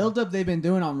with the build-up they've been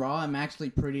doing on Raw, I'm actually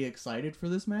pretty excited for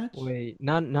this match. Wait,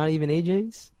 not even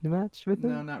AJ's the match with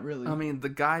him? No, not really. I mean, the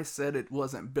guy said it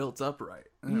wasn't built up right.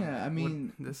 Yeah, I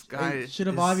mean, this guy it should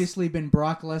have obviously been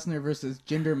Brock Lesnar versus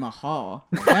Jinder Mahal.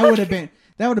 That would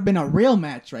have been a real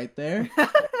match right there.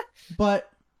 But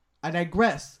I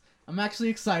digress. I'm actually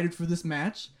excited for this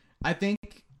match. I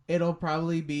think it'll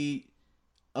probably be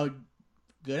a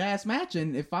good ass match,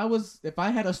 and if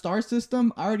I had a star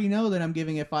system, I already know that I'm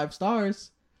giving it 5 stars.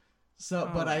 So,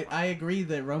 but Oh I agree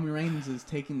that Roman Reigns is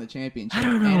taking the championship. I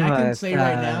don't know And I can about say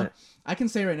right now,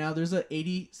 that. there's a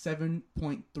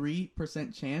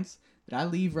 87.3% chance that I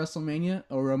leave WrestleMania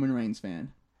a Roman Reigns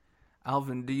fan.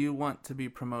 Alvin, do you want to be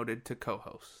promoted to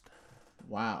co-host?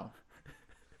 Wow.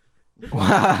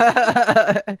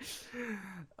 Let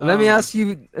me Um, ask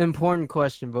you an important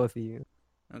question, both of you.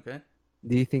 Okay.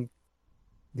 Do you think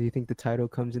the title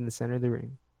comes in the center of the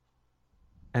ring?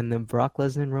 And then Brock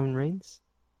Lesnar and Roman Reigns,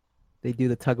 they do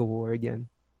the tug of war again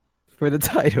for the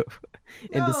title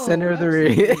in the center of the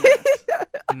ring.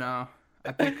 No,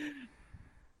 I think.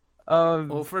 um,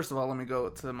 Well, first of all, let me go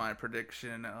to my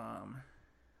prediction.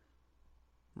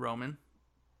 Roman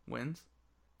wins,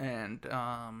 and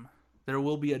there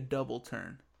will be a double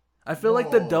turn. I feel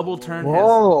like the double turn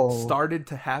Whoa. has started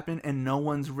to happen, and no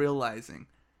one's realizing.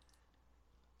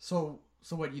 So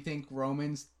what, you think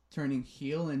Roman's turning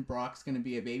heel and Brock's going to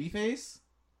be a babyface?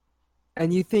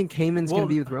 and you think Heyman's Well, gonna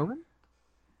be with Roman?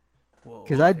 Whoa,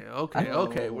 'Cause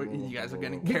okay. Whoa. You guys are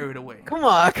getting carried away. Come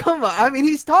on. I mean,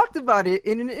 he's talked about it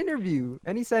in an interview,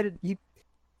 and he said it.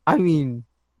 I mean,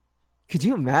 could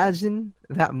you imagine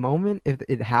that moment if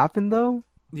it happened though?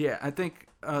 Yeah, I think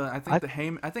I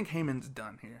think Heyman's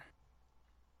done here.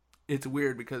 It's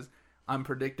weird because I'm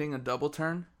predicting a double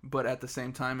turn, but at the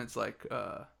same time it's like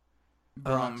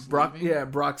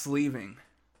Brock's leaving.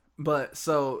 But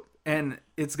and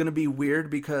it's going to be weird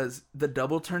because the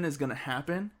double turn is going to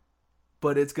happen,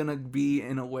 but it's going to be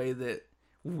in a way that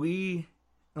we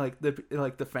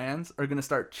the fans are going to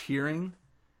start cheering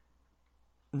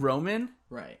Roman,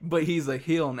 Right. but he's a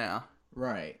heel now.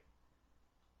 Right.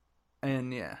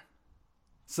 And yeah.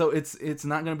 So it's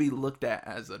not going to be looked at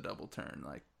as a double turn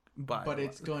But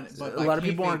it's going. But a lot of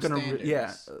people aren't going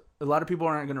to. a lot of people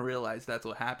aren't going to realize that's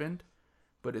what happened,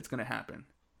 but it's going to happen.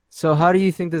 So how do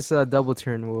you think this double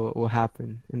turn will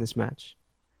happen in this match?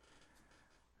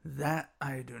 That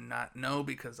I do not know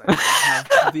because I don't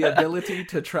have the ability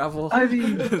to travel. I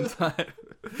mean, time.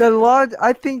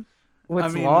 I think what's I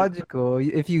mean, logical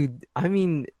the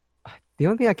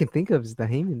only thing I can think of is the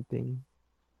Heyman thing.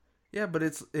 Yeah, but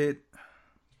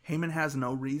Heyman has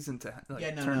no reason to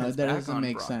turn his that back doesn't on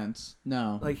make Brock. sense.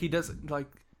 No. He doesn't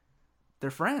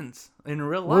they're friends in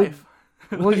real life.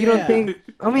 Well, you don't think?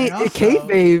 I mean, And also,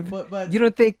 kayfabe. but You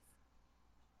don't think?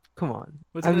 Come on.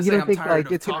 What's I gonna mean, say? you don't I'm think tired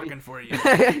of it's gonna talking for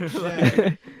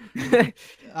you.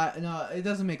 No, it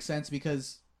doesn't make sense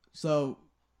because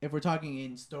if we're talking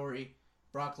in story,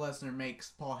 Brock Lesnar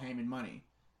makes Paul Heyman money.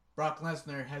 Brock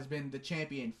Lesnar has been the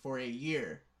champion for a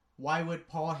year. Why would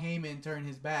Paul Heyman turn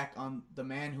his back on the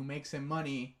man who makes him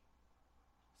money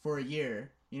for a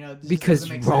year?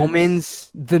 Because Roman's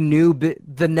the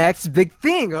next big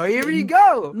thing. Oh, here you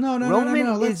go. No. Roman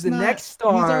is the next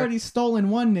star. He's already stolen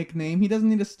one nickname. He doesn't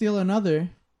need to steal another.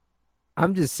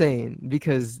 I'm just saying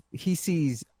because he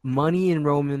sees money in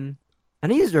Roman,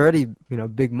 and he's already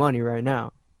big money right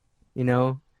now, and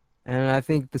I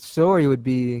think the story would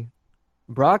be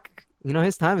Brock.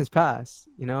 His time has passed.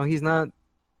 He's not.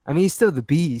 I mean, he's still the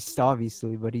beast,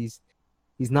 obviously, but he's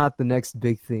not the next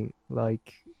big thing.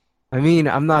 I mean,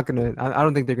 I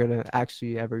don't think they're gonna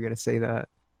actually ever gonna say that,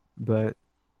 but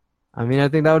I mean, I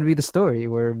think that would be the story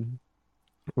where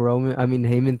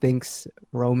Heyman thinks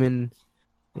Roman,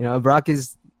 Brock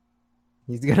he's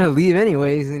gonna leave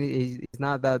anyways, and he's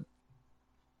not that.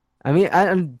 I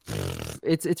mean,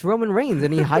 it's Roman Reigns,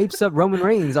 and he hypes up Roman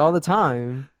Reigns all the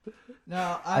time.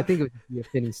 No, I think it would be a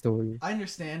fitting story. I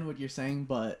understand what you're saying,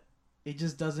 but it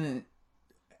just doesn't.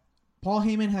 Paul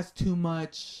Heyman has too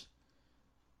much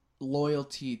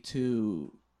loyalty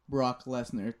to Brock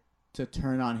Lesnar to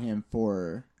turn on him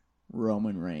for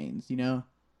Roman Reigns.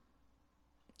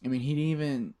 I mean,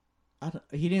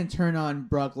 he didn't turn on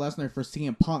Brock Lesnar for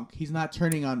CM Punk. He's not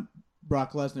turning on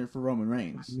Brock Lesnar for Roman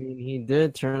Reigns. I mean, he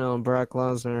did turn on Brock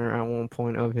Lesnar at one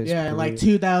point of his career. Like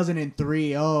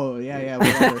 2003. Oh, yeah,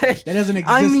 whatever. That doesn't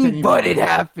exist anymore. But it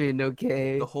happened,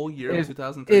 okay? The whole year of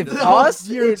 2003. If The whole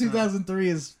year of 2003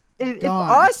 is if gone.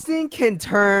 Austin can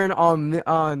turn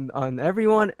on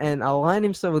everyone and align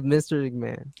himself with Mr.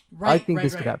 McMahon, I think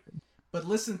this could happen. But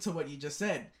listen to what you just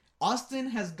said. Austin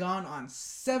has gone on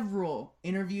several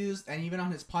interviews and even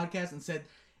on his podcast and said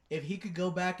if he could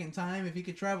go back in time, if he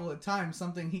could travel in time,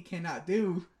 something he cannot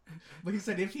do. But he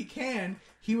said if he can,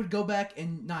 he would go back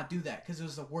and not do that because it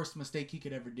was the worst mistake he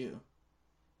could ever do.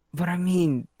 But I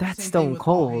mean, that's Same Stone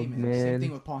Cold, man. Same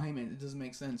thing with Paul Heyman. It doesn't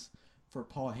make sense for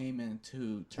Paul Heyman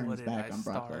to turn his back on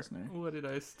Brock Lesnar. What did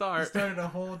I start? He started a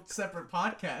whole separate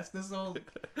podcast. This whole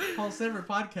separate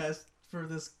podcast for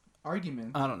this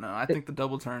argument. I don't know. I think the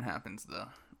double turn happens though.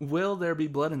 Will there be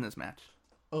blood in this match?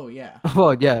 Oh yeah.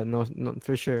 Well, yeah, no,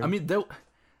 for sure. I mean,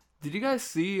 Did you guys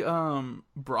see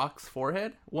Brock's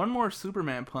forehead? One more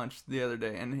Superman punch the other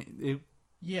day, and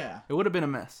Yeah. it would have been a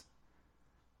mess.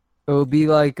 It will be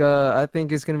like I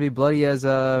think it's gonna be bloody as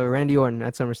Randy Orton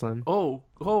at SummerSlam. Oh,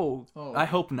 Oh, I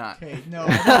hope not. Okay, no,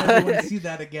 I don't ever want to see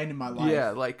that again in my life.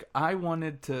 Yeah, like I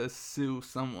wanted to sue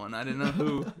someone. I didn't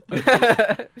know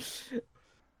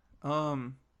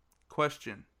who.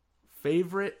 Question.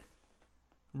 Favorite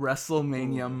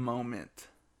WrestleMania moment?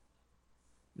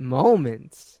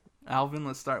 Moments. Alvin,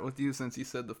 let's start with you since you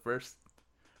said the first.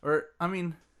 Or, I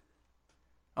mean,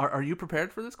 are you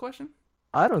prepared for this question?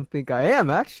 I don't think I am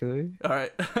actually. All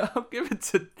right, I'll give it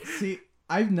to. See,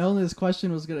 I've known this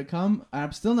question was gonna come.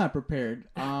 I'm still not prepared.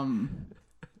 Wow,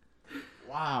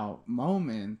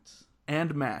 moment.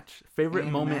 And match. Favorite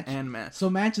And moment match. and match. So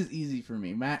match is easy for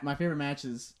me. My favorite match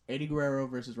is Eddie Guerrero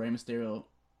versus Rey Mysterio.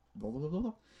 Blah, blah, blah,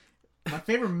 blah. My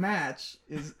favorite match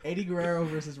is Eddie Guerrero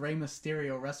versus Rey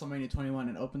Mysterio, WrestleMania 21,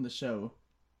 and opened the show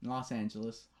in Los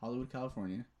Angeles, Hollywood,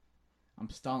 California. I'm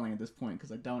stalling at this point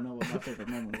because I don't know what my favorite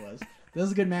moment was. This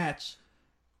was a good match,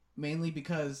 mainly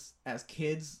because as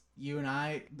kids, you and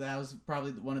I, that was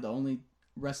probably one of the only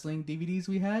wrestling DVDs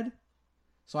we had.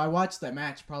 So I watched that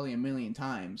match probably a million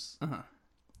times. Uh-huh.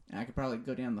 And I could probably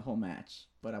go down the whole match,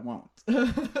 but I won't.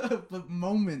 But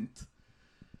moment.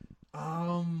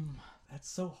 That's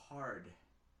so hard.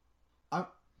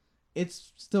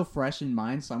 It's still fresh in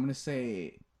mind, so I'm gonna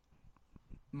say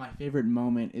my favorite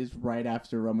moment is right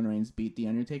after Roman Reigns beat The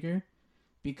Undertaker,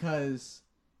 because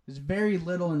there's very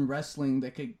little in wrestling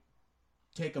that could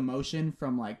take emotion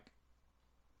from like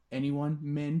anyone,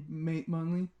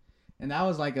 mainly. And that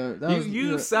was like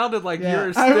You sounded like yeah,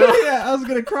 you're still. I was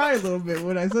gonna cry a little bit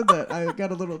when I said that. I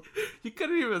got a little You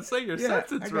couldn't even say your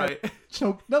sentence I got right.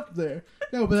 choked up there.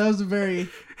 No, but that was a very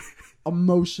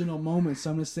emotional moment. So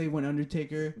I'm gonna say when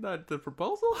Undertaker. Not the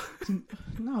proposal?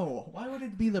 No, why would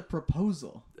it be the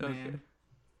proposal, Okay. man?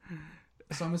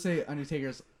 So I'm gonna say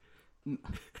Undertaker's.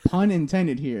 Pun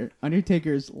intended here.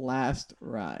 Undertaker's last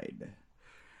ride.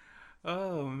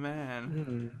 Oh,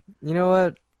 man. You know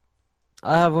what?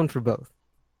 I have one for both.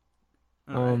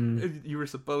 All right. You were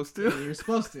supposed Yeah, to. you're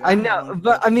supposed to. I know,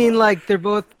 but I mean, like they're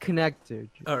both connected.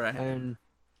 All right. And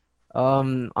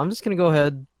I'm just gonna go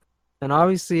ahead, and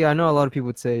obviously I know a lot of people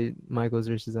would say Michaels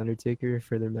versus Undertaker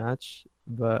for their match,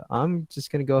 but I'm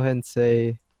just gonna go ahead and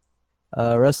say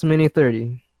WrestleMania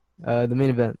 30, the main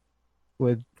event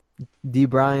with D.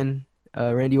 Bryan,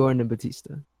 Randy Orton, and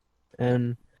Batista,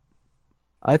 and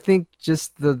I think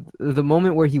just the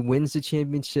moment where he wins the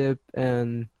championship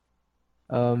and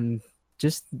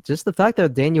just the fact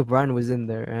that Daniel Bryan was in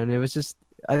there, and it was just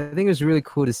I think it was really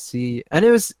cool to see, and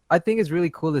I think it's really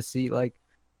cool to see like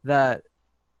that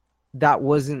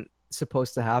wasn't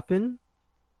supposed to happen,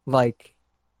 like,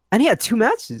 and he had 2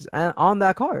 matches on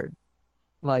that card,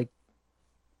 like,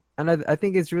 and I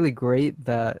think it's really great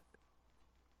that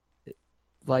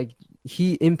like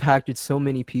he impacted so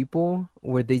many people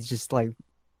where they just like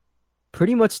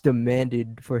pretty much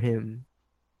demanded for him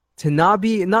to not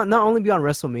only be on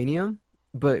WrestleMania,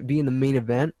 but be in the main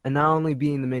event, and not only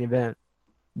be in the main event,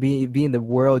 be in the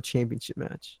World Championship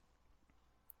match.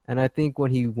 And I think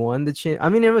when he won the I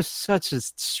mean, it was such a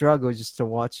struggle just to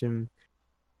watch him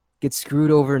get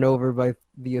screwed over and over by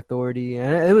the Authority,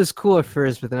 and it was cool at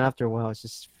first, but then after a while, it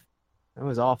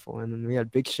was awful. And then we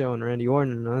had Big Show and Randy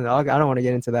Orton. I don't want to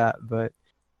get into that, but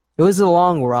it was a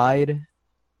long ride.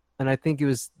 And I think it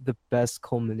was the best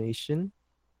culmination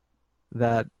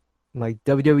that like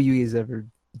WWE has ever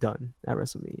done at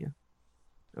WrestleMania,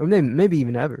 or maybe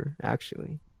even ever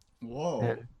actually.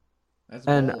 Whoa, that's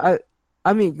And bold.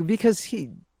 I mean because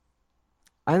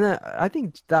I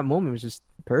think that moment was just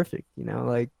perfect. You know,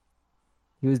 like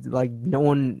he was like no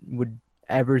one would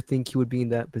ever think he would be in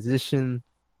that position.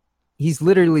 He's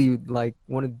literally like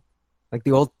one of like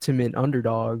the ultimate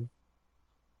underdog,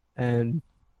 and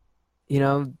you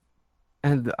know.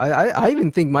 And I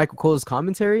even think Michael Cole's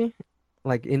commentary,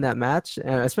 like in that match,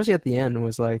 especially at the end,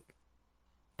 was like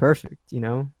perfect. You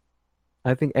know,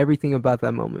 I think everything about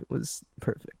that moment was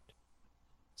perfect.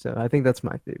 So I think that's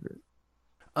my favorite.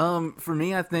 For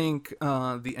me, I think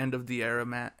the end of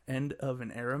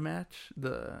an era match,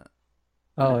 the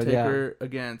Undertaker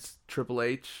against Triple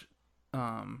H.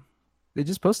 They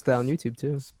just posted that on YouTube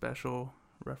too. Special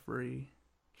referee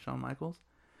Shawn Michaels.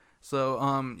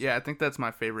 So yeah, I think that's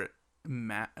my favorite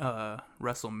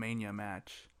WrestleMania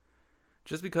match,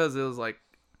 just because it was like,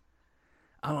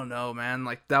 I don't know, man,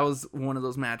 like that was one of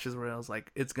those matches where I was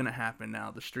like, it's gonna happen now,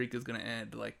 the streak is gonna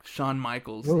end. Like Shawn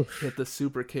Michaels hit the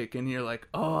super kick, and you're like,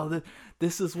 oh,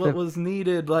 this is what was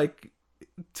needed, like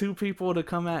 2 people to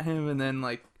come at him, and then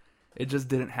like it just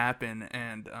didn't happen.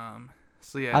 And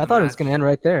So yeah, I the thought it was match. gonna end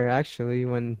right there, actually,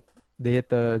 when they hit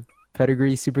the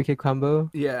pedigree super kick combo.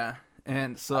 Yeah,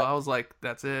 and so I, I was like,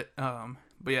 that's it.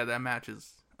 But yeah, that match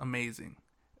is amazing.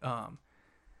 Um,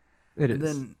 it and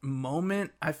is. then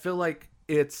moment, I feel like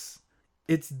it's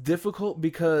difficult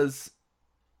because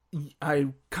I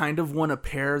kind of want to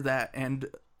pair that end,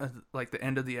 like the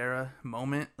end of the era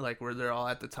moment, like where they're all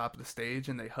at the top of the stage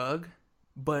and they hug,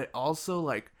 but also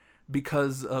like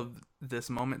because of this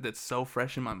moment that's so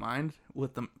fresh in my mind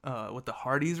with the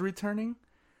Hardys returning,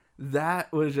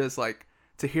 that was just like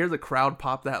to hear the crowd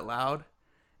pop that loud,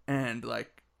 and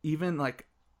like even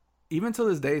to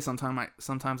this day,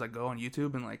 sometimes I go on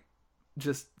YouTube and like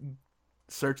just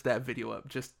search that video up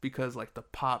just because like the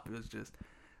pop is just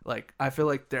like I feel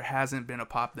like there hasn't been a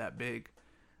pop that big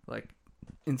like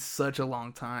in such a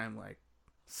long time. Like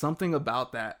something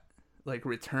about that like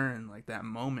return, like that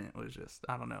moment was just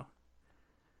I don't know.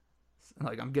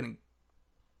 Like I'm getting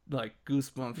like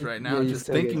goosebumps right Yeah, now you just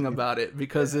still get thinking about it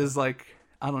because Yeah. it's like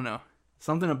I don't know.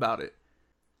 Something about it.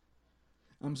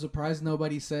 I'm surprised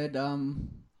nobody said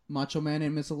Macho Man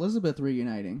and Miss Elizabeth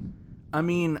reuniting. I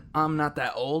mean, I'm not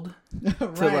that old to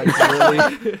Right.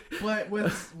 like really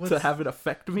But to have it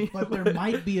affect me. but there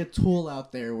might be a tool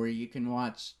out there where you can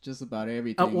watch just about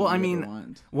everything. Well, I you mean, ever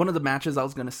want. one of the matches I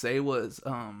was gonna say was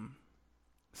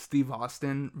Steve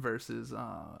Austin versus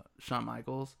Shawn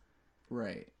Michaels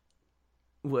Right.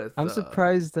 with I'm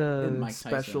surprised. And Mike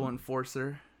special Tyson.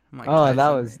 enforcer Mike Oh, Tyson, that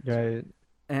was right.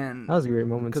 and That was a great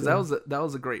moment because too. that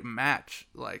was a great match.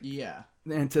 Like, Yeah.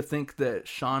 and to think that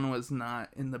Shawn was not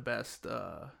in the best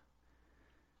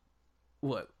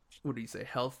what do you say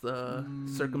health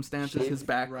circumstances, shape? his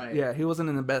back, Right. yeah, he wasn't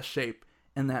in the best shape,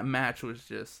 and that match was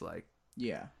just like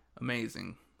Yeah.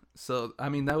 amazing. So I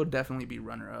mean that would definitely be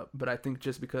runner up, but I think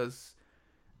just because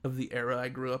of the era I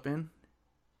grew up in,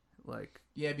 like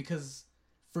Yeah, because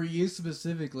for you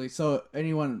specifically, so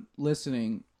anyone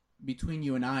listening, between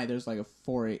you and I, there's like a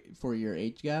 4 year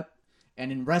age gap,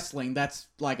 and in wrestling, that's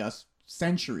like a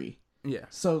century. yeah,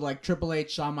 So like Triple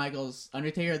H, Shawn Michaels,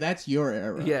 Undertaker, that's your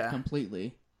era, Yeah.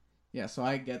 completely. Yeah, so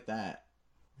I get that.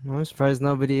 I'm surprised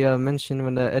nobody mentioned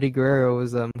when Eddie Guerrero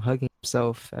was hugging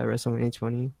himself at WrestleMania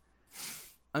 20.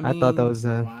 I I thought that mean, was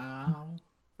Wow.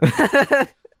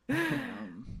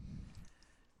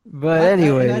 but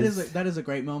anyways, that is a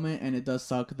great moment, and it does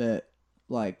suck that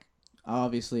like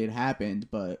obviously it happened,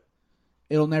 but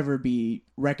it'll never be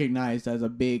recognized as a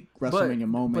big WrestleMania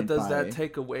moment. but does by... that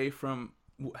take away from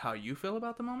how you feel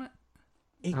about the moment?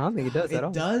 It, I don't think it does at all.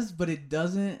 It does, but it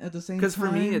doesn't at the same time. Because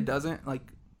for me, it doesn't.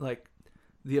 Like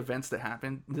the events that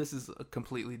happened. This is a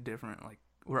completely different. Like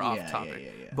we're off topic,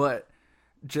 Yeah. but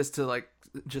just so I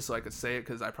could say it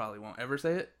because I probably won't ever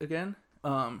say it again.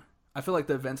 I feel like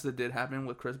the events that did happen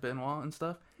with Chris Benoit and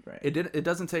stuff. Right. It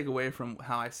doesn't take away from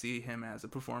how I see him as a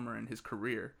performer in his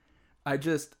career. I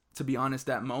just, to be honest,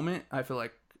 that moment, I feel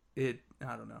like I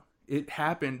don't know. It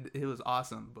happened. It was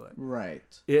awesome, but Right.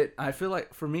 I feel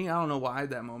like for me, I don't know why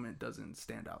that moment doesn't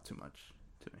stand out too much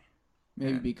to me.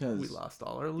 Maybe And because we lost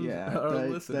all our, our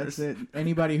listeners. that's it.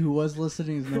 Anybody who was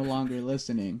listening is no longer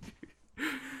listening.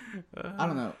 I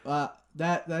don't know.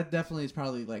 That definitely is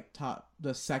probably like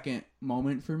the second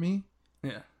moment for me.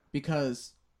 Yeah.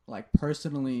 Because like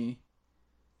personally,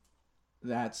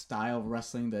 that style of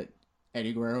wrestling that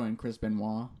Eddie Guerrero and Chris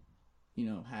Benoit,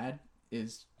 had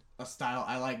is a style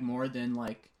I like more than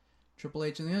like Triple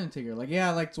H and The Undertaker. Like, yeah,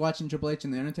 I liked watching Triple H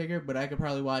and The Undertaker, but I could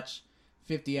probably watch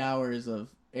 50 hours of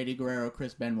Eddie Guerrero,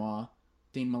 Chris Benoit,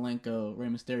 Dean Malenko, Rey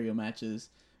Mysterio matches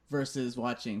versus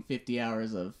watching 50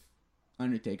 hours of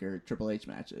Undertaker, Triple H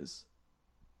matches.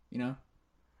 You know?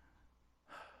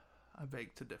 I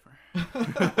beg to differ.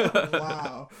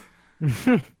 Wow.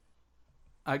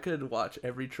 I could watch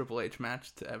every Triple H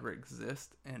match to ever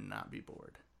exist and not be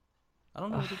bored. I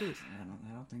don't know what it is.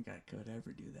 I don't think I could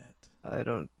ever do that. I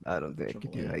don't think I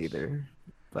could do Triple that H. either.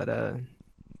 But I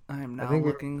am I now think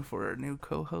looking for new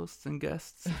co-hosts and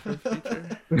guests for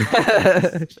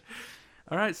future.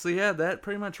 All right, so yeah, that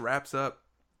pretty much wraps up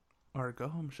our go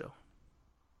home show.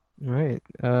 Right.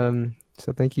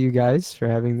 So thank you guys for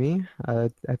having me. I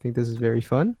think this is very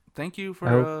fun. Thank you I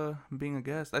for being a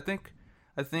guest. I think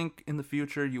in the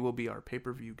future you will be our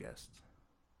pay-per-view guest.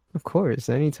 Of course,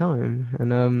 anytime.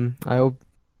 And I hope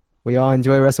we all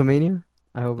enjoy WrestleMania.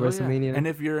 I hope Oh, yeah. WrestleMania. And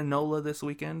if you're in NOLA this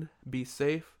weekend, be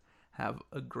safe. Have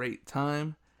a great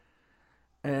time.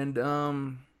 And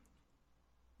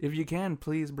if you can,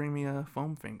 please bring me a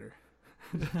foam finger.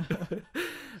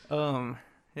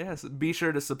 Yes, be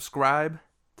sure to subscribe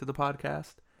to the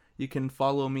podcast. You can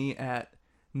follow me at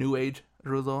New Age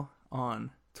Rudo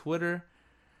on Twitter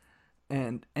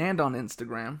and on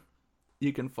Instagram.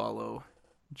 You can follow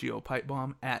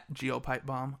GeoPipebomb at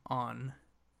GeoPipebomb on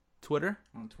Twitter.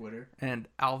 On Twitter. And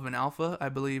Alvin Alpha, I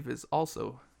believe, is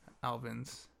also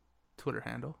Alvin's Twitter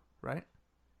handle, right?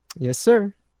 Yes,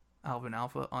 sir. Alvin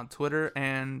Alpha on Twitter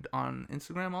and on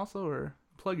Instagram also, or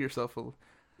plug yourself for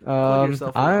the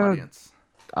audience.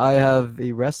 I have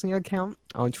a wrestling account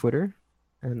on Twitter,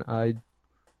 and I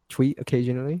tweet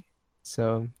occasionally.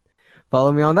 So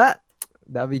follow me on that.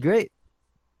 That'd be great.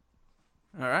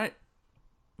 All right.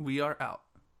 We are out.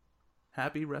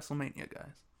 Happy WrestleMania,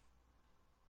 guys.